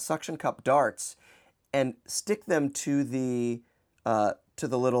suction cup darts and stick them to the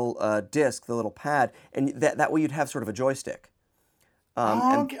little disc, the little pad, and that way you'd have sort of a joystick.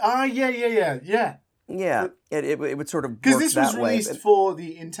 Okay. Yeah. Yeah, it would sort of work because this was that way. released for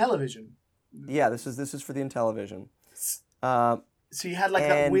the Intellivision. Yeah, this is for the Intellivision. So you had like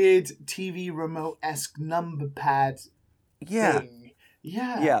that weird TV remote-esque number pad thing.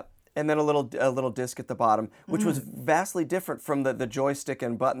 Yeah. Yeah. And then a little disc at the bottom, which was vastly different from the joystick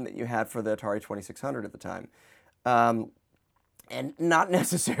and button that you had for the Atari 2600 at the time, and not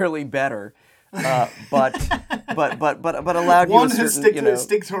necessarily better, but allowed you a certain one has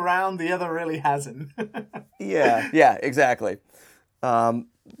sticks around, the other really hasn't. yeah, exactly. But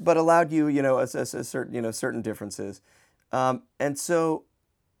allowed you a certain certain differences, and so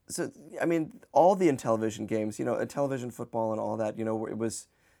I mean all the Intellivision games, Intellivision football and all that,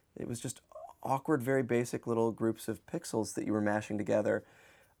 it was just awkward, very basic little groups of pixels that you were mashing together,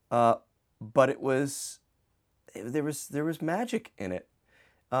 but there was magic in it,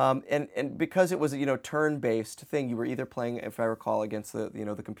 and because it was a turn-based thing, you were either playing, if I recall, against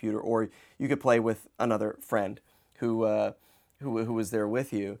the computer, or you could play with another friend who was there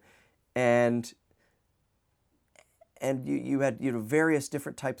with you, and you had various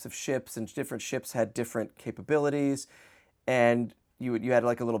different types of ships, and different ships had different capabilities, and you had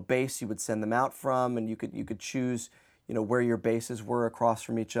like a little base you would send them out from, and you could choose where your bases were across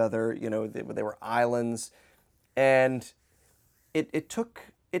from each other. They were islands, and it took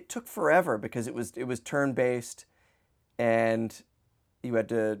forever because it was turn based, and you had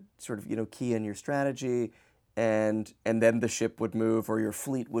to sort of key in your strategy, and then the ship would move or your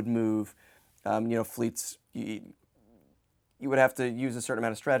fleet would move. Fleets you would have to use a certain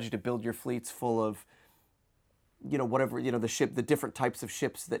amount of strategy to build your fleets full of whatever, the different types of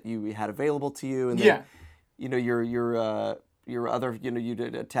ships that you had available to you, and then, your other, you'd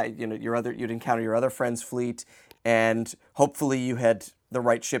attack, you'd encounter your other friend's fleet, and hopefully you had the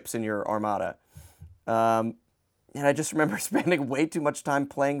right ships in your armada. And I just remember spending way too much time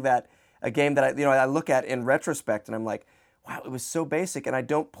playing a game that I look at in retrospect, and I'm like, wow, it was so basic, and I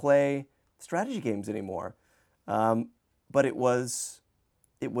don't play strategy games anymore. But it was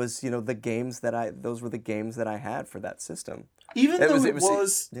the games those were the games that I had for that system. Even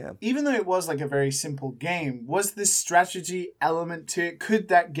though it was like a very simple game, was this strategy element to it? Could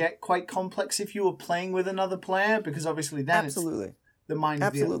that get quite complex if you were playing with another player? Because obviously then absolutely. It's the mind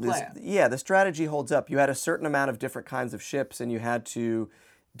of the other player. Yeah, the strategy holds up. You had a certain amount of different kinds of ships, and you had to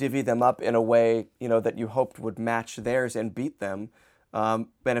divvy them up in a way that you hoped would match theirs and beat them. And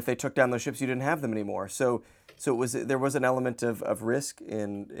if they took down those ships, you didn't have them anymore. So there was an element of risk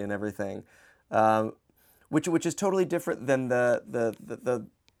in everything, which is totally different than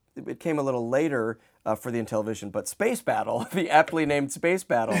it came a little later for the Intellivision, but Space Battle, the aptly named Space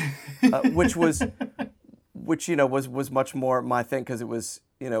Battle, which was much more my thing because it was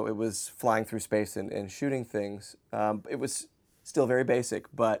flying through space and shooting things. It was still very basic,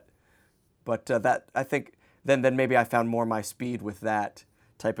 but that I think then maybe I found more my speed with that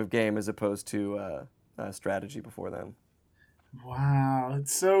type of game as opposed to strategy before then. Wow,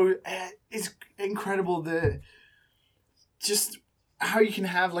 it's incredible just how you can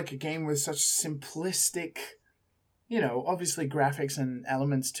have like a game with such simplistic, obviously graphics and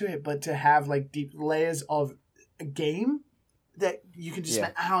elements to it, but to have like deep layers of a game that you can just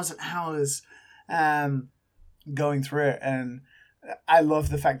spend hours and hours going through it. And I love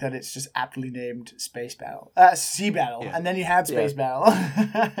the fact that it's just aptly named Space Battle, Sea Battle, and then you had Space Battle.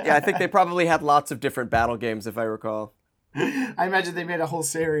 I think they probably had lots of different battle games, if I recall. I imagine they made a whole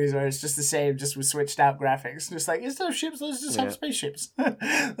series where it's just the same, just with switched out graphics. Just like, instead of ships, let's just have spaceships.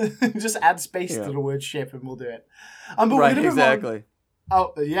 Just add space to the word ship and we'll do it. But right, exactly.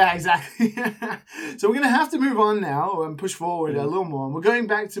 Oh, yeah, exactly. So we're going to have to move on now and push forward a little more. And we're going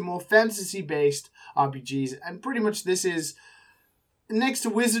back to more fantasy-based RPGs. And pretty much this is, next to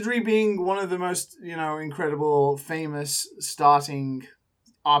Wizardry being one of the most, incredible, famous starting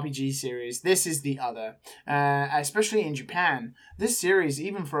RPG series, this is the other. Especially in Japan. This series,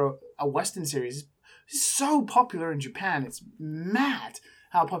 even for a Western series, is so popular in Japan. It's mad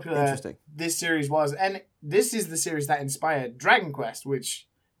how popular this series was. And this is the series that inspired Dragon Quest, which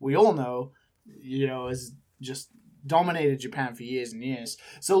we all know, has just dominated Japan for years and years.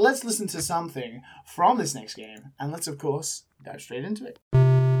 So let's listen to something from this next game, and let's, of course, dive straight into it.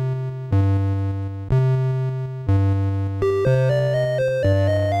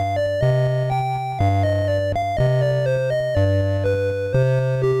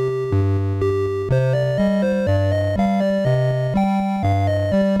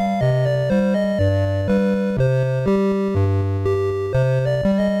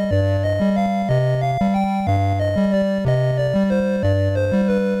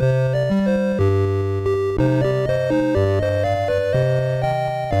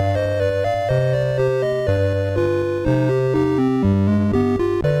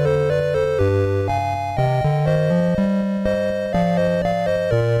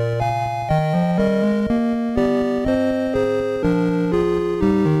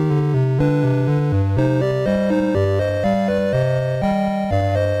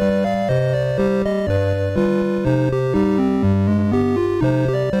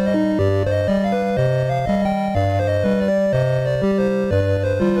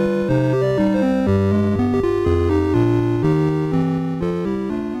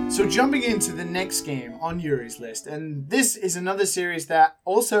 Jumping into the next game on Yuri's list, and this is another series that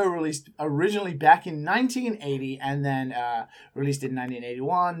also released originally back in 1980 and then released in 1981,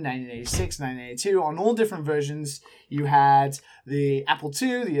 1986, 1982 on all different versions. You had the Apple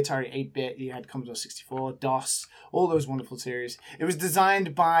II, the Atari 8-bit, you had Commodore 64, DOS, all those wonderful series. It was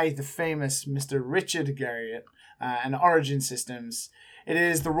designed by the famous Mr. Richard Garriott and Origin Systems. It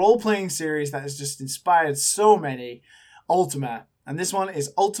is the role-playing series that has just inspired so many. Ultima. And this one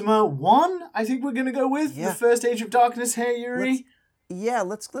is Ultima 1, I think we're going to go with. The first Age of Darkness here, Yuri.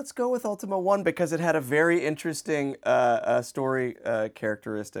 Let's go with Ultima 1 because it had a very interesting story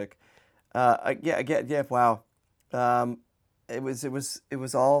characteristic. Wow. It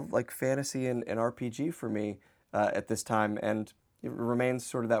was all like fantasy and RPG for me at this time, and it remains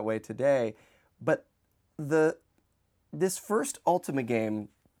sort of that way today. But this first Ultima game,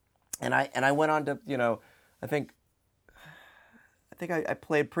 and I went on to, I think I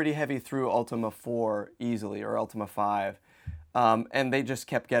played pretty heavy through Ultima 4 easily, or Ultima 5. And they just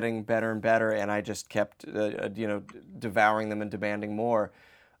kept getting better and better, and I just kept, devouring them and demanding more.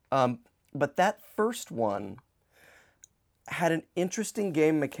 But that first one had an interesting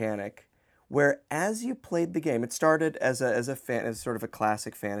game mechanic where as you played the game, it started as sort of a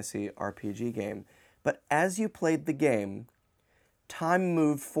classic fantasy RPG game, but as you played the game, time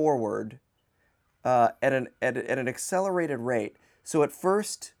moved forward at an accelerated rate. So at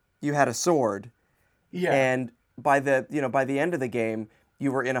first you had a sword, and by the end of the game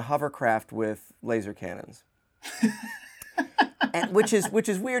you were in a hovercraft with laser cannons, and which is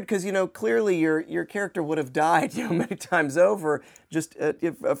weird because clearly your character would have died many times over just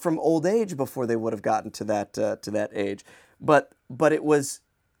from old age before they would have gotten to that age, but it was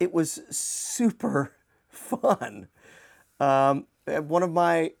super fun. One of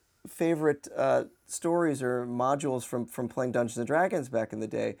my favorite stories or modules from playing Dungeons and Dragons back in the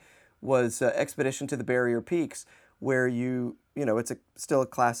day was Expedition to the Barrier Peaks, where it's still a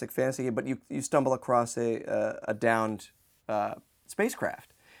classic fantasy game, but you stumble across a downed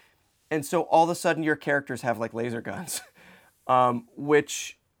spacecraft, and so all of a sudden your characters have like laser guns,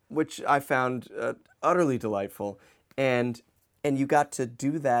 which I found utterly delightful, and you got to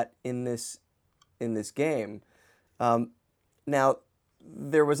do that in this game. Now,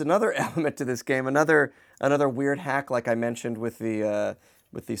 there was another element to this game, another weird hack, like I mentioned with the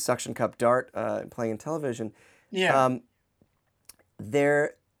suction cup dart playing in television. Yeah.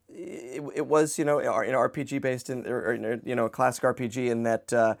 It was, an RPG based a classic RPG in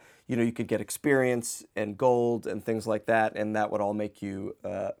that you could get experience and gold and things like that, and that would all make you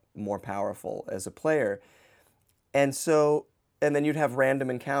more powerful as a player. And then you'd have random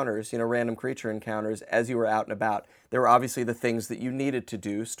encounters, random creature encounters as you were out and about. There were obviously the things that you needed to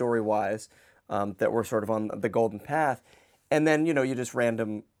do story-wise that were sort of on the golden path. And then, you just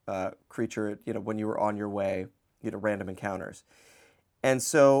random creature, when you were on your way, random encounters. And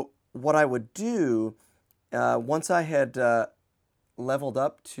so what I would do, once I had leveled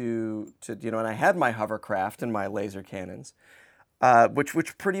up to and I had my hovercraft and my laser cannons,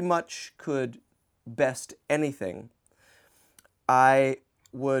 which pretty much could best anything, I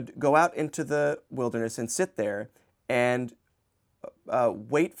would go out into the wilderness and sit there and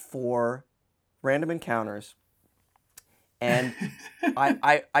wait for random encounters. And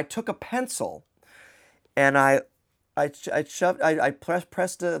I took a pencil and I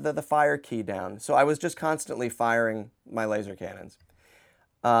pressed the fire key down. So I was just constantly firing my laser cannons.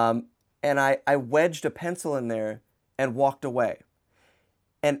 And I wedged a pencil in there and walked away.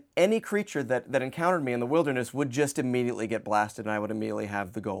 And any creature that encountered me in the wilderness would just immediately get blasted, and I would immediately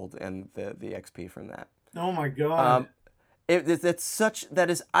have the gold and the XP from that. Oh my god.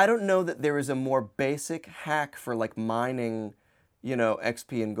 I don't know that there is a more basic hack for like mining,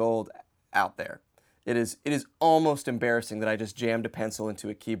 XP and gold out there. It is almost embarrassing that I just jammed a pencil into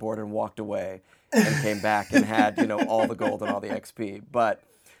a keyboard and walked away and came back and had, all the gold and all the XP. But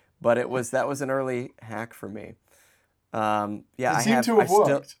that was an early hack for me. It seemed to have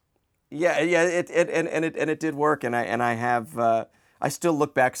worked. It did work, and I still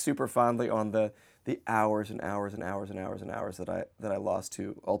look back super fondly on the hours and hours and hours and hours and hours that I lost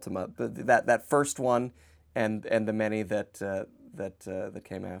to Ultima. That first one, and the many that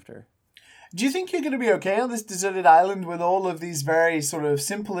came after. Do you think you're going to be okay on this deserted island with all of these very sort of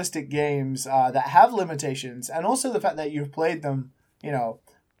simplistic games that have limitations, and also the fact that you've played them,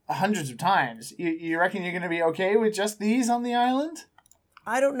 hundreds of times? You reckon you're going to be okay with just these on the island?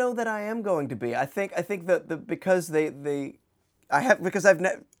 I don't know that I am going to be. I think that because I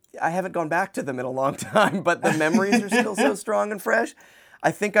haven't gone back to them in a long time, but the memories are still so strong and fresh.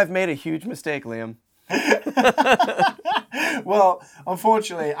 I think I've made a huge mistake, Liam. Well,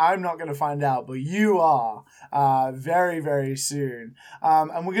 unfortunately, I'm not going to find out, but you are very, very soon.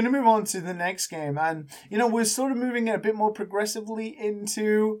 And we're going to move on to the next game. And, we're sort of moving a bit more progressively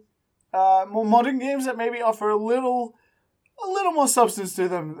into more modern games that maybe offer a little more substance to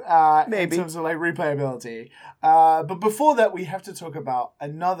them maybe. In terms of like replayability. But before that, we have to talk about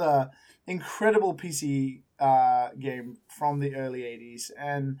another incredible PC game from the early 80s.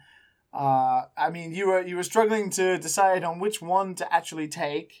 And you were struggling to decide on which one to actually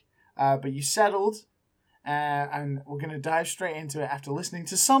take, but you settled, and we're going to dive straight into it after listening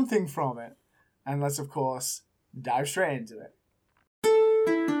to something from it. And let's, of course, dive straight into it.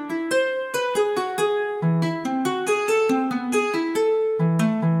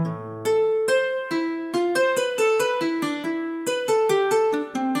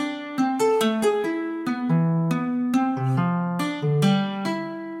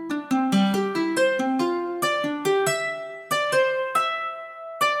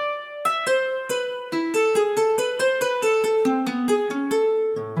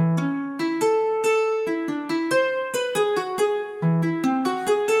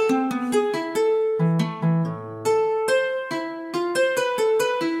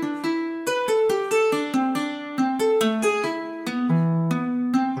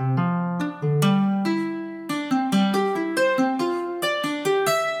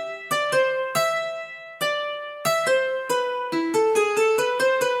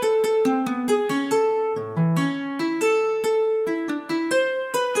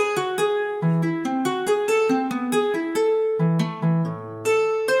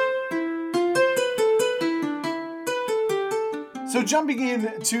 So jumping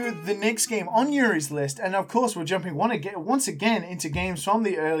in to the next game on Yuri's list, and of course we're jumping once again into games from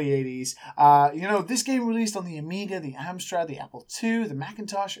the early 80s. This game released on the Amiga, the Amstrad, the Apple II, the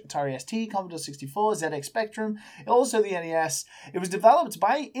Macintosh, Atari ST, Commodore 64, ZX Spectrum, also the NES. It was developed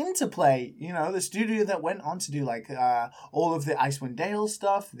by Interplay, the studio that went on to do all of the Icewind Dale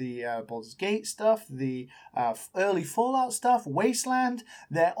stuff, the Baldur's Gate stuff, the early Fallout stuff, Wasteland.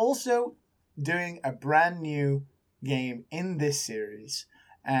 They're also doing a brand new game in this series,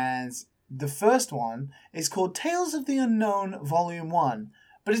 and the first one is called Tales of the Unknown Volume 1,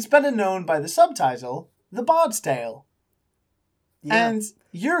 but it's better known by the subtitle The Bard's Tale. Yeah. And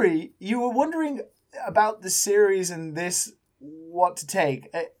Yuri, you were wondering about the series and this, what to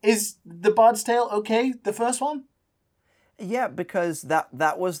take. Is The Bard's Tale okay, the first one? Yeah, because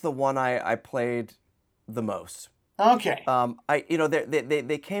that was the one I played the most. Okay.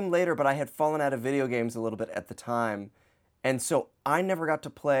 They came later, but I had fallen out of video games a little bit at the time, and so I never got to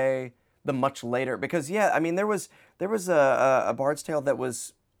play the much later. Because there was a Bard's Tale that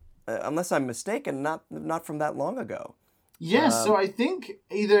was, unless I'm mistaken, not from that long ago. Yes, so I think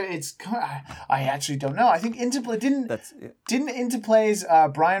either it's... I actually don't know. I think Interplay... Didn't Interplay's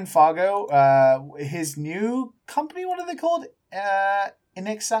Brian Fargo, his new company, what are they called? In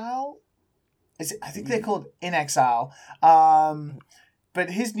Exile? I think they're called In Exile.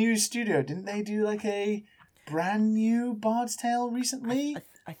 But his new studio, didn't they do like a brand new Bard's Tale recently?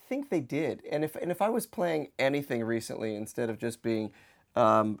 I think they did. And if I was playing anything recently, instead of just being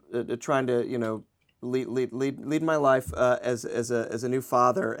trying to, lead my life as a new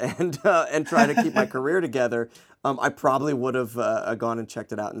father and try to keep my career together, I probably would have gone and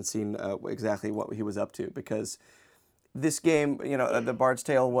checked it out and seen exactly what he was up to, because this game, the Bard's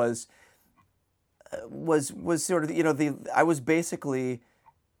Tale was sort of I was basically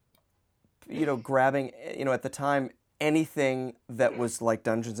grabbing at the time anything that was like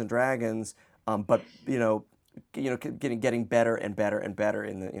Dungeons and Dragons, but getting better and better and better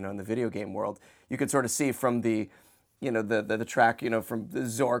in the video game world. You could sort of see from the track, from the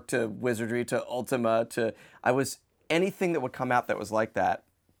Zork to Wizardry to Ultima to anything that would come out that was like that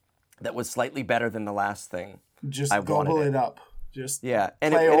was slightly better than the last thing. Just gobble it up. Just and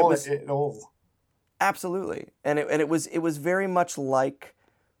play it all. Absolutely, and it was very much like,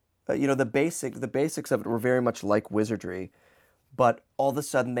 the basics of it were very much like Wizardry, but all of a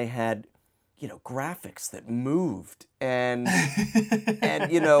sudden they had, graphics that moved and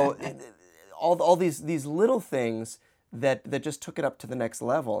all these little things that just took it up to the next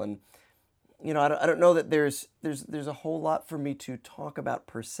level. And I don't know that there's a whole lot for me to talk about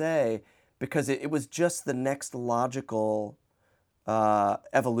per se, because it was just the next logical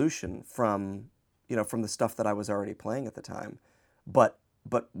evolution from the stuff that I was already playing at the time, but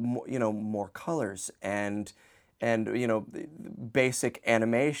more colors and basic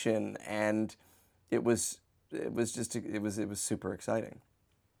animation, and it was super exciting.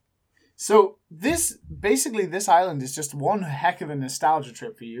 So this island is just one heck of a nostalgia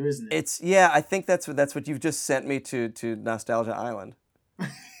trip for you, isn't it? I think that's what you've just sent me to Nostalgia Island.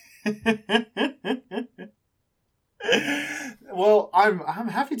 Well, I'm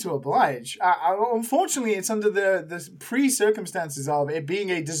happy to oblige. Unfortunately, it's under the pre-circumstances of it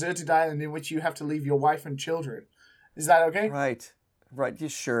being a deserted island in which you have to leave your wife and children. Is that okay? Right. Yeah,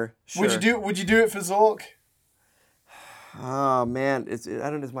 sure. Would you do it for Zork? Oh man, I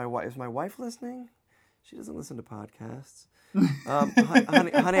don't know. Is my wife listening? She doesn't listen to podcasts.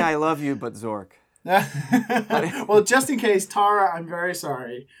 Honey, I love you, but Zork. Well, just in case, Tara, I'm very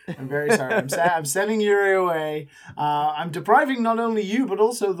sorry. I'm sending Yuri away. I'm depriving not only you but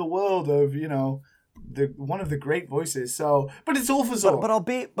also the world of one of the great voices. So, but it's all for Zork.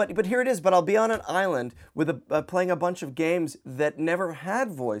 But here it is. But I'll be on an island with playing a bunch of games that never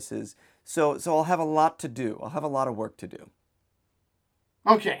had voices. So I'll have a lot to do. I'll have a lot of work to do.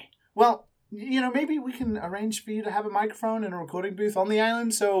 Okay. Well, maybe we can arrange for you to have a microphone and a recording booth on the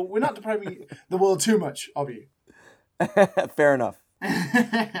island, so we're not depriving the world too much of you. Fair enough.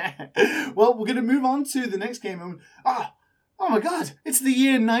 Well, we're going to move on to the next game. Oh my God, it's the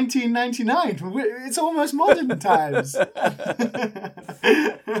year 1999. It's almost modern times. It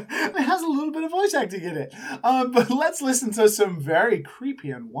has a little bit of voice acting in it. But let's listen to some very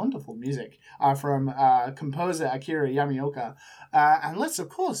creepy and wonderful music from composer Akira Yamaoka. And let's, of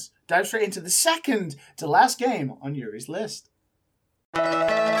course, dive straight into the second to last game on Yuri's list.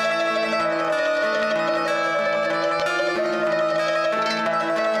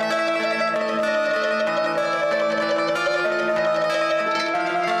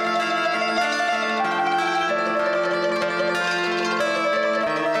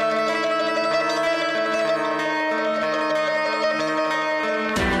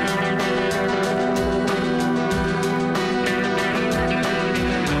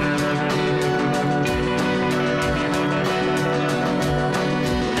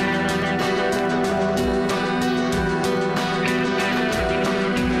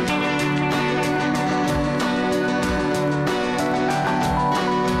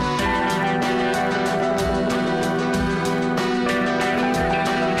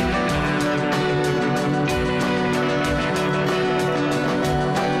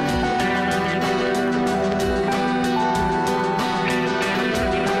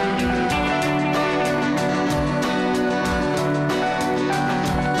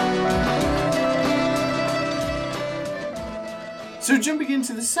 So jumping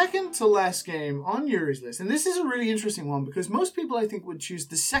into the second to last game on Yuri's list, and this is a really interesting one because most people I think would choose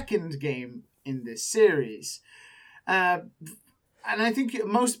the second game in this series. And I think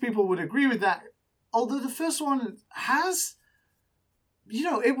most people would agree with that. Although the first one has,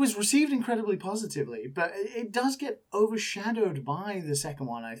 it was received incredibly positively, but it does get overshadowed by the second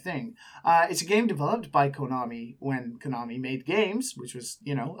one, I think. It's a game developed by Konami when Konami made games, which was,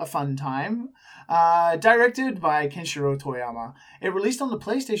 a fun time. Directed by Kenshiro Toyama. It released on the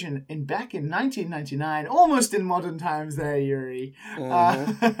PlayStation back in 1999, almost in modern times there, Yuri.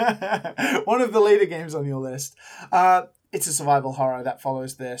 Mm-hmm. One of the later games on your list. It's a survival horror that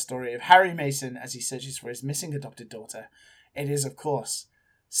follows the story of Harry Mason as he searches for his missing adopted daughter. It is, of course,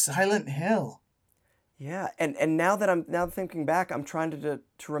 Silent Hill. Yeah, and now that I'm thinking back, I'm trying to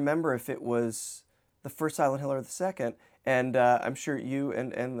remember if it was the first Silent Hill or the second, and I'm sure you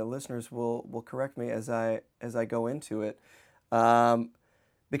and the listeners will correct me as I go into it,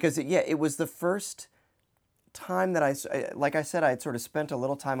 because it was the first time that like I said, I had sort of spent a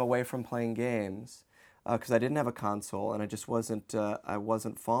little time away from playing games because I didn't have a console and I just wasn't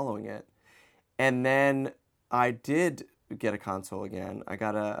following it, and then I did get a console again. I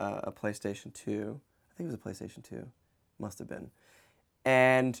got a PlayStation 2. I think it was a PlayStation 2. Must have been.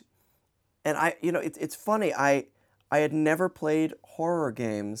 And I, it's funny. I had never played horror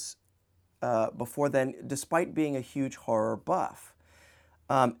games before then, despite being a huge horror buff.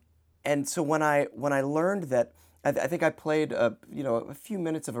 And so when I learned that, I think I played a few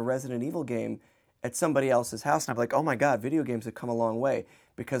minutes of a Resident Evil game at somebody else's house, and I'm like, oh my God, video games have come a long way,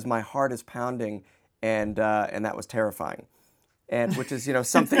 because my heart is pounding. And that was terrifying, and which is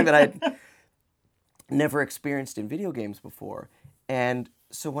something that I'd never experienced in video games before. And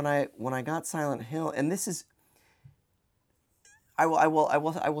so when I got Silent Hill, and this is, I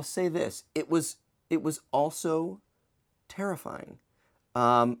will say this, it was also terrifying,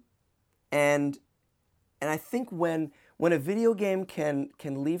 and I think when a video game can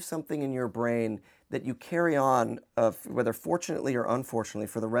leave something in your brain that you carry on, whether fortunately or unfortunately,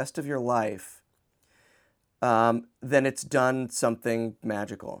 for the rest of your life, then it's done something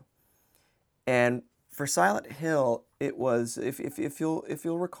magical. And for Silent Hill, it was, if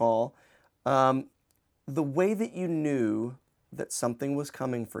you'll recall, the way that you knew that something was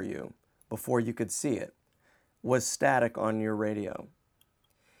coming for you before you could see it was static on your radio.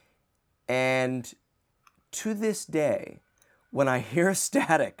 And to this day, when I hear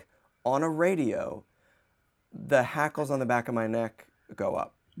static on a radio, the hackles on the back of my neck go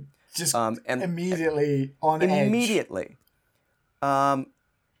up. Just immediately on edge. Immediately. And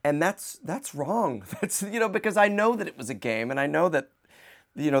that's wrong. That's, because I know that it was a game, and I know that,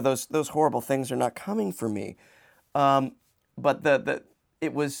 those horrible things are not coming for me. But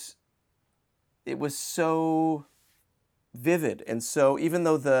it was so vivid, and so even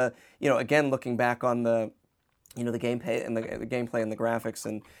though again, looking back on the gameplay and the gameplay and the graphics,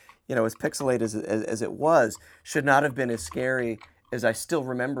 and as pixelated as it was, should not have been as scary as I still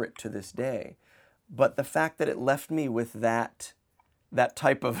remember it to this day. But the fact that it left me with that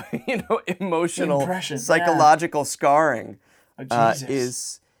type of emotional, psychological scarring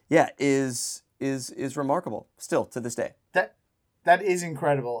is remarkable still to this day. That is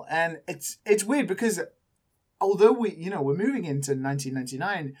incredible. And it's weird because although we're moving into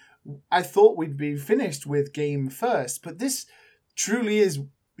 1999, I thought we'd be finished with game first, but this truly is,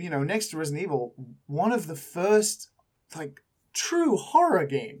 next to Resident Evil, one of the first true horror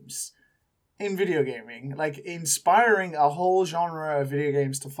games in video gaming, inspiring a whole genre of video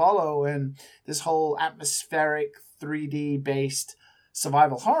games to follow, and this whole atmospheric 3D based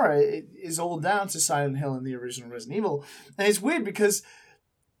survival horror is all down to Silent Hill and the original Resident Evil. And it's weird because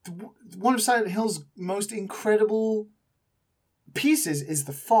one of Silent Hill's most incredible pieces is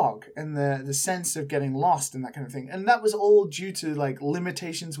the fog and the sense of getting lost and that kind of thing, and that was all due to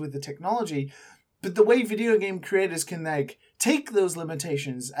limitations with the technology. But the way video game creators can take those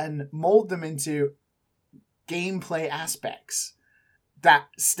limitations and mold them into gameplay aspects that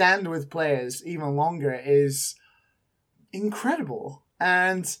stand with players even longer is incredible.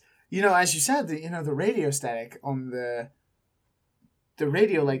 And as you said, the radio static on the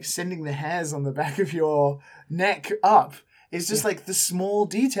radio, sending the hairs on the back of your neck up, is just the small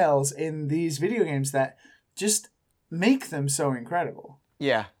details in these video games that just make them so incredible.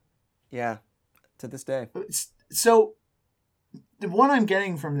 Yeah. To this day. So, what I'm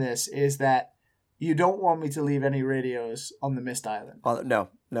getting from this is that you don't want me to leave any radios on the Mist Island. No.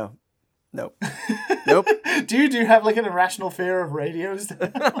 Nope. Do you have an irrational fear of radios?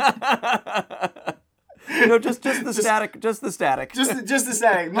 just the static, just the static. Just the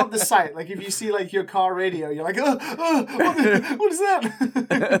static, not the sight. Like if you see like your car radio, you're like, what is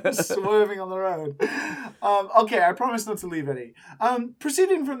that? Swerving on the road. Okay, I promise not to leave any.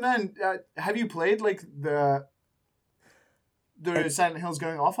 Proceeding from then, have you played like the Silent Hill's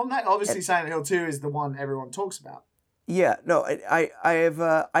going off on that? Obviously, Silent Hill 2 is the one everyone talks about. Yeah, no, I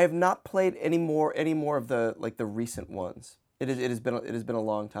have not played any more of the recent ones. It has been a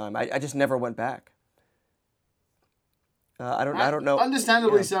long time. I just never went back. I don't know.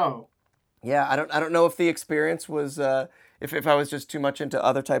 Understandably so. Yeah, I don't know if the experience was if I was just too much into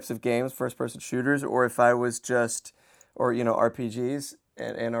other types of games, first person shooters, or if I was just RPGs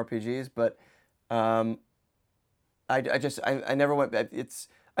and RPGs, but I never went back.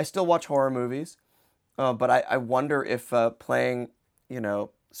 I still watch horror movies. But I wonder if playing,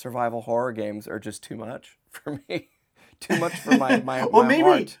 survival horror games are just too much for me. Too much for my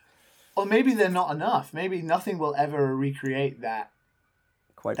heart. Or maybe they're not enough. Maybe nothing will ever recreate that.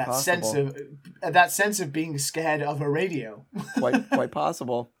 Quite that possible. sense of being scared of a radio. Quite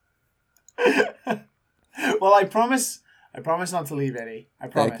possible. Well, I promise not to leave any. I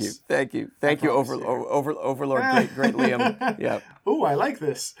promise. Thank you, Overlord, great Liam. Yeah. Ooh, I like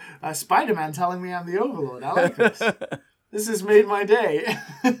this. Spiderman telling me I'm the Overlord. I like this. This has made my day.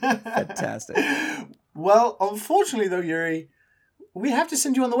 Fantastic. Well, unfortunately though, Yuri, we have to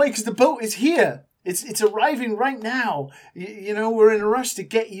send you on the way because the boat is here. It's arriving right now. We're in a rush to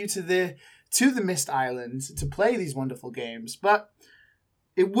get you to the Mist Island to play these wonderful games, but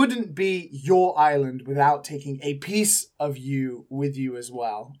it wouldn't be your island without taking a piece of you with you as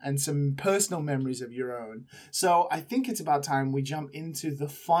well, and some personal memories of your own. So I think it's about time we jump into the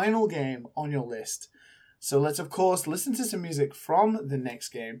final game on your list. So let's, of course, listen to some music from the next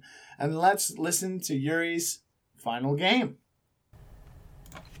game, and let's listen to Yuri's final game.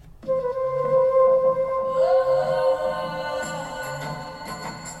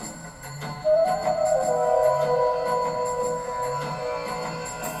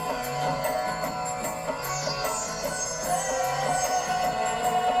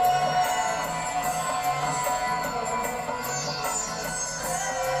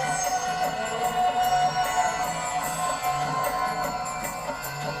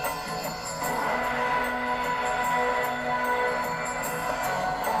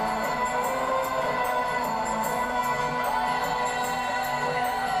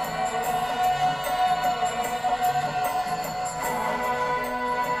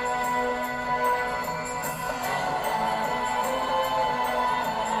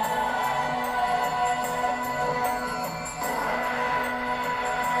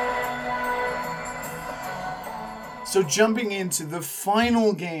 So jumping into the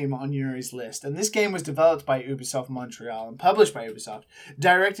final game on Yuri's list, and this game was developed by Ubisoft Montreal and published by Ubisoft,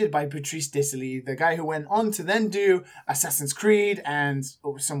 directed by Patrice Désilets, the guy who went on to then do Assassin's Creed and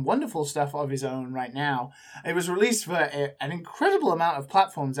some wonderful stuff of his own right now. It was released for an incredible amount of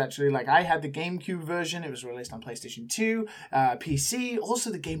platforms, actually. Like, I had the GameCube version. It was released on PlayStation 2, PC, also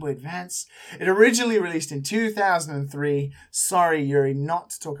the Game Boy Advance. It originally released in 2003. Sorry, Yuri, not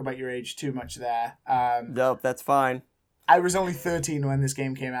to talk about your age too much there. Nope, that's fine. I was only 13 when this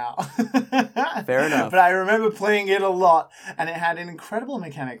game came out. Fair enough. But I remember playing it a lot, and it had an incredible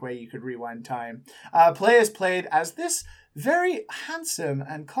mechanic where you could rewind time. Players played as this very handsome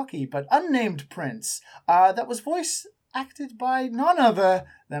and cocky but unnamed prince that was voice acted by none other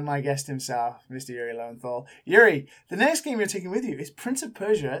than my guest himself, Mr. Yuri Lowenthal. Yuri, the next game you're taking with you is Prince of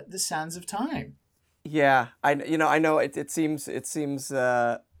Persia: The Sands of Time. Yeah, I know it seems like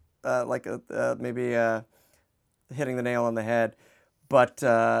maybe hitting the nail on the head, but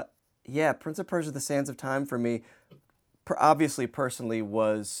yeah, Prince of Persia: The Sands of Time for me, obviously personally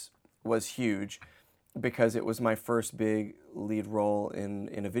was huge because it was my first big lead role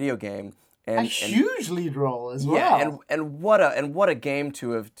in a video game, and huge lead role as well. Yeah, and what a game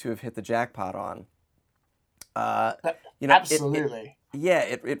to have hit the jackpot on. Absolutely.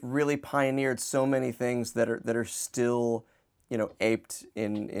 It really pioneered so many things that are still aped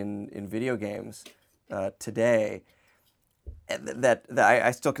in video games today. That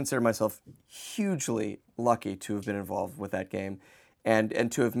I still consider myself hugely lucky to have been involved with that game,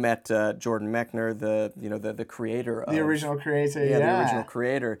 and to have met Jordan Mechner, the creator of the original creator. Yeah, the original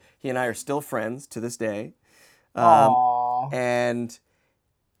creator. He and I are still friends to this day. And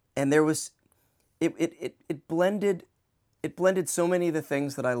there was it blended so many of the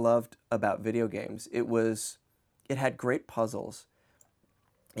things that I loved about video games. It had great puzzles.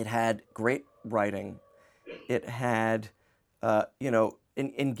 It had great writing. It had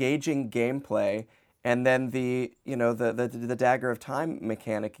engaging gameplay, and then the Dagger of Time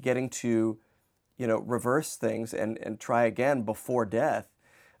mechanic, getting to reverse things and try again before death.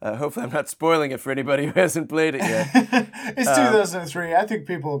 Hopefully I'm not spoiling it for anybody who hasn't played it yet. It's 2003. I think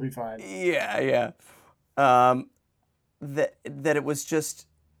people will be fine. Yeah. That it was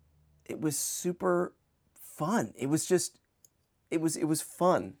super fun. It was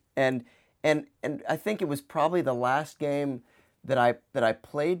fun. And I think it was probably the last game that I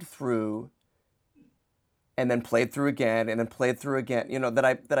played through and then played through again and then played through again,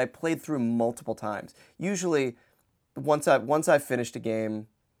 that I played through multiple times. Usually once I finished a game,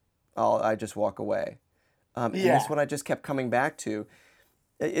 I just walk away. And this one I just kept coming back to.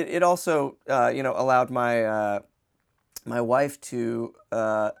 It also allowed my wife to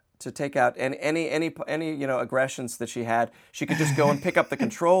take out any aggressions that she had. She could just go and pick up the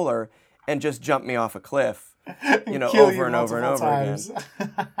controller and just jump me off a cliff, over and over and over again.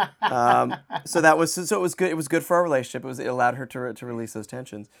 So it was good. It was good for our relationship. It allowed her to release those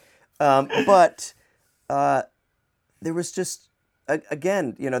tensions. But there was just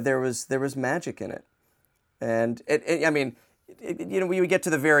there was magic in it, and we get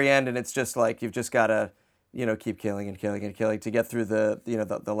to the very end, and it's just like you've just got to keep killing and killing and killing to get through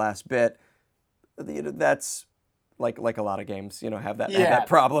the last bit. That's like a lot of games, have that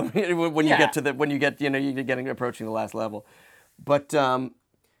problem when you get you're getting approaching the last level, but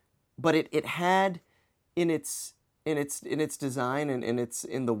it had in its design and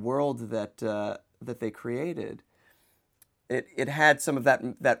in the world that they created. It had some of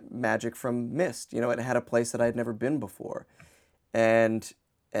that magic from Myst. It had a place that I had never been before, and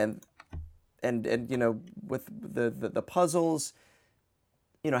with the puzzles,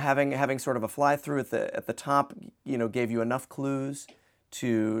 having sort of a fly through at the top, gave you enough clues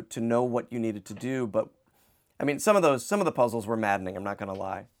to know what you needed to do. But I mean, some of the puzzles were maddening. I'm not going to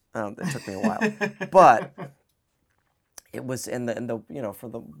lie. It took me a while, but it was in the for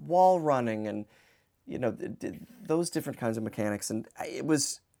the wall running and those different kinds of mechanics, and it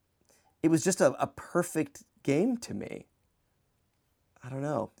was just a perfect game to me. I don't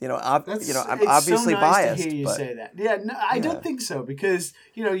know. I'm obviously so nice biased. To hear you say that. Yeah, no, I don't think so because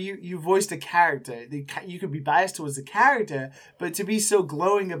you voiced a character. You could be biased towards the character, but to be so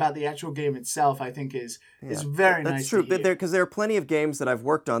glowing about the actual game itself, I think is very nice. That's true. Because there are plenty of games that I've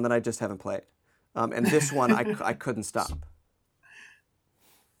worked on that I just haven't played, and this one I couldn't stop.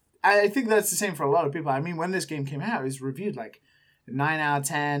 I think that's the same for a lot of people. I mean, when this game came out, it was reviewed like 9 out of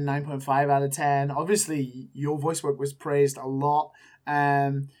 10, 9.5 out of 10. Obviously, your voice work was praised a lot.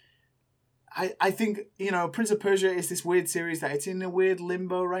 I think, Prince of Persia is this weird series that it's in a weird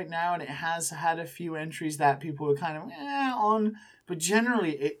limbo right now, and it has had a few entries that people are kind of on. But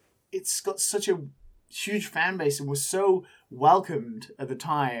generally, it's got such a huge fan base and was so welcomed at the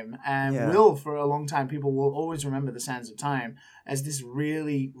time, and will for a long time. People will always remember The Sands of Time as this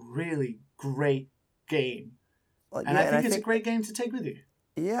really, really great game. Well, and I think it's a great game to take with you.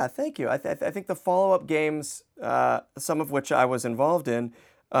 Yeah, thank you. I think the follow-up games, some of which I was involved in,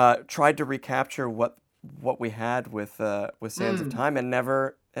 tried to recapture what we had with Sands of Time and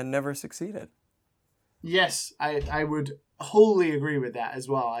never succeeded. Yes, I would wholly agree with that as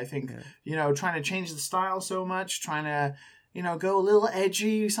well. I think, trying to change the style so much, trying to, go a little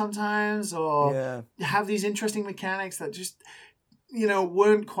edgy sometimes, or have these interesting mechanics that just,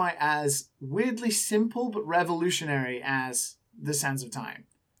 weren't quite as weirdly simple but revolutionary as The Sands of Time.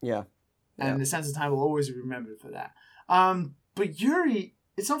 Yeah. And The Sands of Time will always be remembered for that. But Yuri,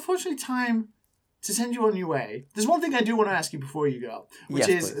 it's unfortunately time to send you on your way. There's one thing I do want to ask you before you go, which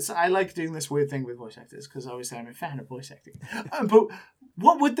is I like doing this weird thing with voice actors because obviously I'm a fan of voice acting. But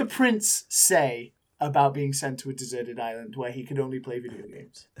what would the prince say about being sent to a deserted island where he could only play video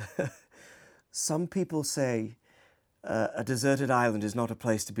games? Some people say a deserted island is not a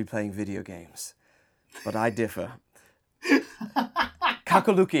place to be playing video games, but I differ.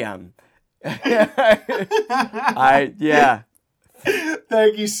 Kakulukiam.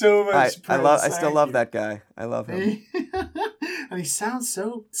 Thank you so much, Prince. I still love that guy. I love him. And he sounds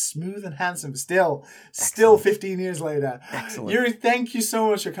so smooth and handsome still 15 years later. Excellent. Yuri, thank you so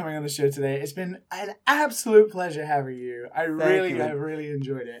much for coming on the show today. It's been an absolute pleasure having you. I really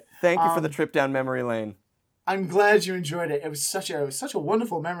enjoyed it. Thank you for the trip down memory lane. I'm glad you enjoyed it. It was such a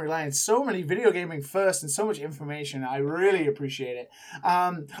wonderful memory lane. So many video gaming firsts and so much information. I really appreciate it.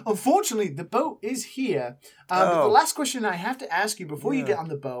 Unfortunately, the boat is here. But the last question I have to ask you before you get on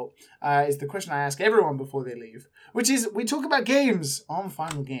the boat is the question I ask everyone before they leave, which is we talk about games on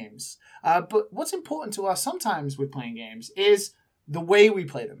Final Games. But what's important to us sometimes with playing games is the way we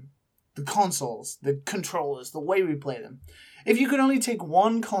play them. The consoles, the controllers, the way we play them. If you could only take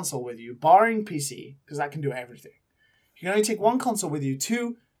one console with you, barring PC, because that can do everything. You can only take one console with you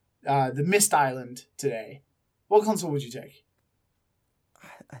to the Mist Island today, what console would you take?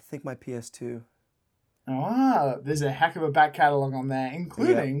 I think my PS2. Ah, there's a heck of a back catalog on there,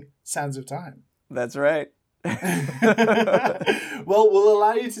 including Sands of Time. That's right. Well, we'll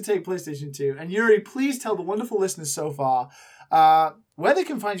allow you to take PlayStation 2. And Yuri, please tell the wonderful listeners so far where they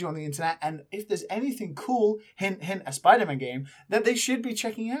can find you on the internet, and if there's anything cool, hint, a Spider-Man game, that they should be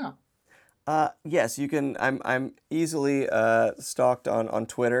checking out. Yes, you can. I'm easily stalked on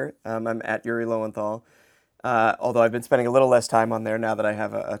Twitter. I'm at Yuri Lowenthal. Although I've been spending a little less time on there now that I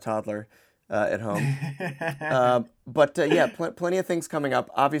have a toddler at home. But plenty of things coming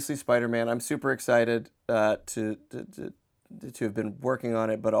up. Obviously, Spider-Man. I'm super excied to have been working on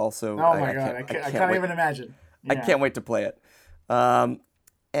it, but also I can't even imagine. Yeah. I can't wait to play it. My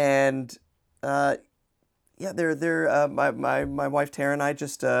wife Tara and I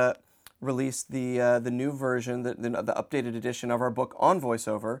just released the new version, the updated edition of our book on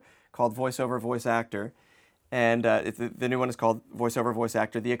voiceover called VoiceOver Voice Actor. And the new one is called VoiceOver Voice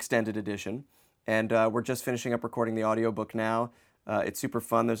Actor, the extended edition. And we're just finishing up recording the audiobook now. It's super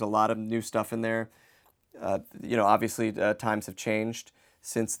fun. There's a lot of new stuff in there. Obviously times have changed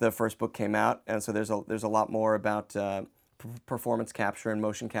since the first book came out. And so there's a lot more about performance capture and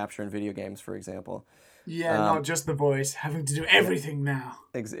motion capture in video games, for example. Yeah, not just the voice, having to do everything now.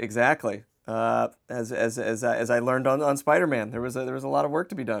 Exactly. As I learned on Spider-Man, there was a lot of work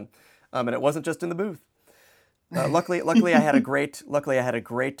to be done. And it wasn't just in the booth. Luckily, I had a great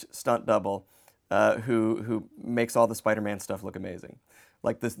stunt double, who makes all the Spider-Man stuff look amazing,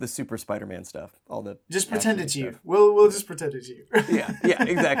 like the super Spider-Man stuff. All the just pretend it's you. We'll just pretend it's you. yeah,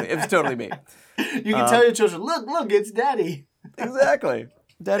 exactly. It's totally me. You can tell your children, look, it's Daddy. Exactly,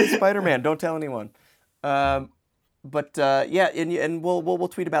 Daddy Spider-Man. Don't tell anyone. And we'll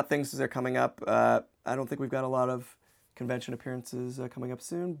tweet about things as they're coming up. I don't think we've got a lot of convention appearances coming up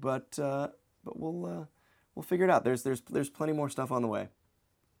soon, but we'll figure it out. There's plenty more stuff on the way.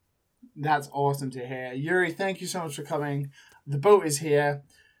 That's awesome to hear. Yuri, thank you so much for coming. The boat is here.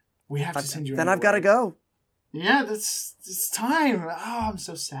 We have to send you. Then I've got to go. Yeah, it's time. Oh, I'm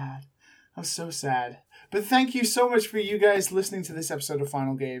so sad. But thank you so much for you guys listening to this episode of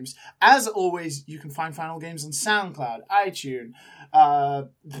Final Games. As always, you can find Final Games on SoundCloud, iTunes,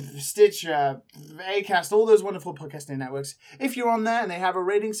 Stitcher, Acast, all those wonderful podcasting networks. If you're on there and they have a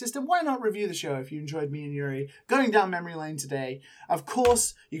rating system, why not review the show if you enjoyed me and Yuri going down memory lane today? Of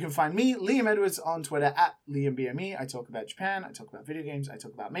course, you can find me, Liam Edwards, on Twitter at LiamBME. I talk about Japan, I talk about video games, I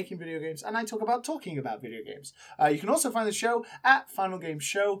talk about making video games, and I talk about talking about video games. You can also find the show at Final Games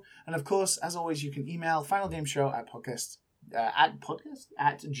Show. And of course, as always, you can email finalgameshow at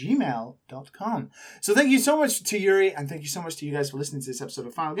gmail.com. So thank you so much to Yuri, and thank you so much to you guys for listening to this episode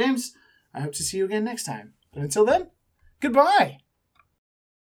of Final Games. I hope to see you again next time. But until then, goodbye.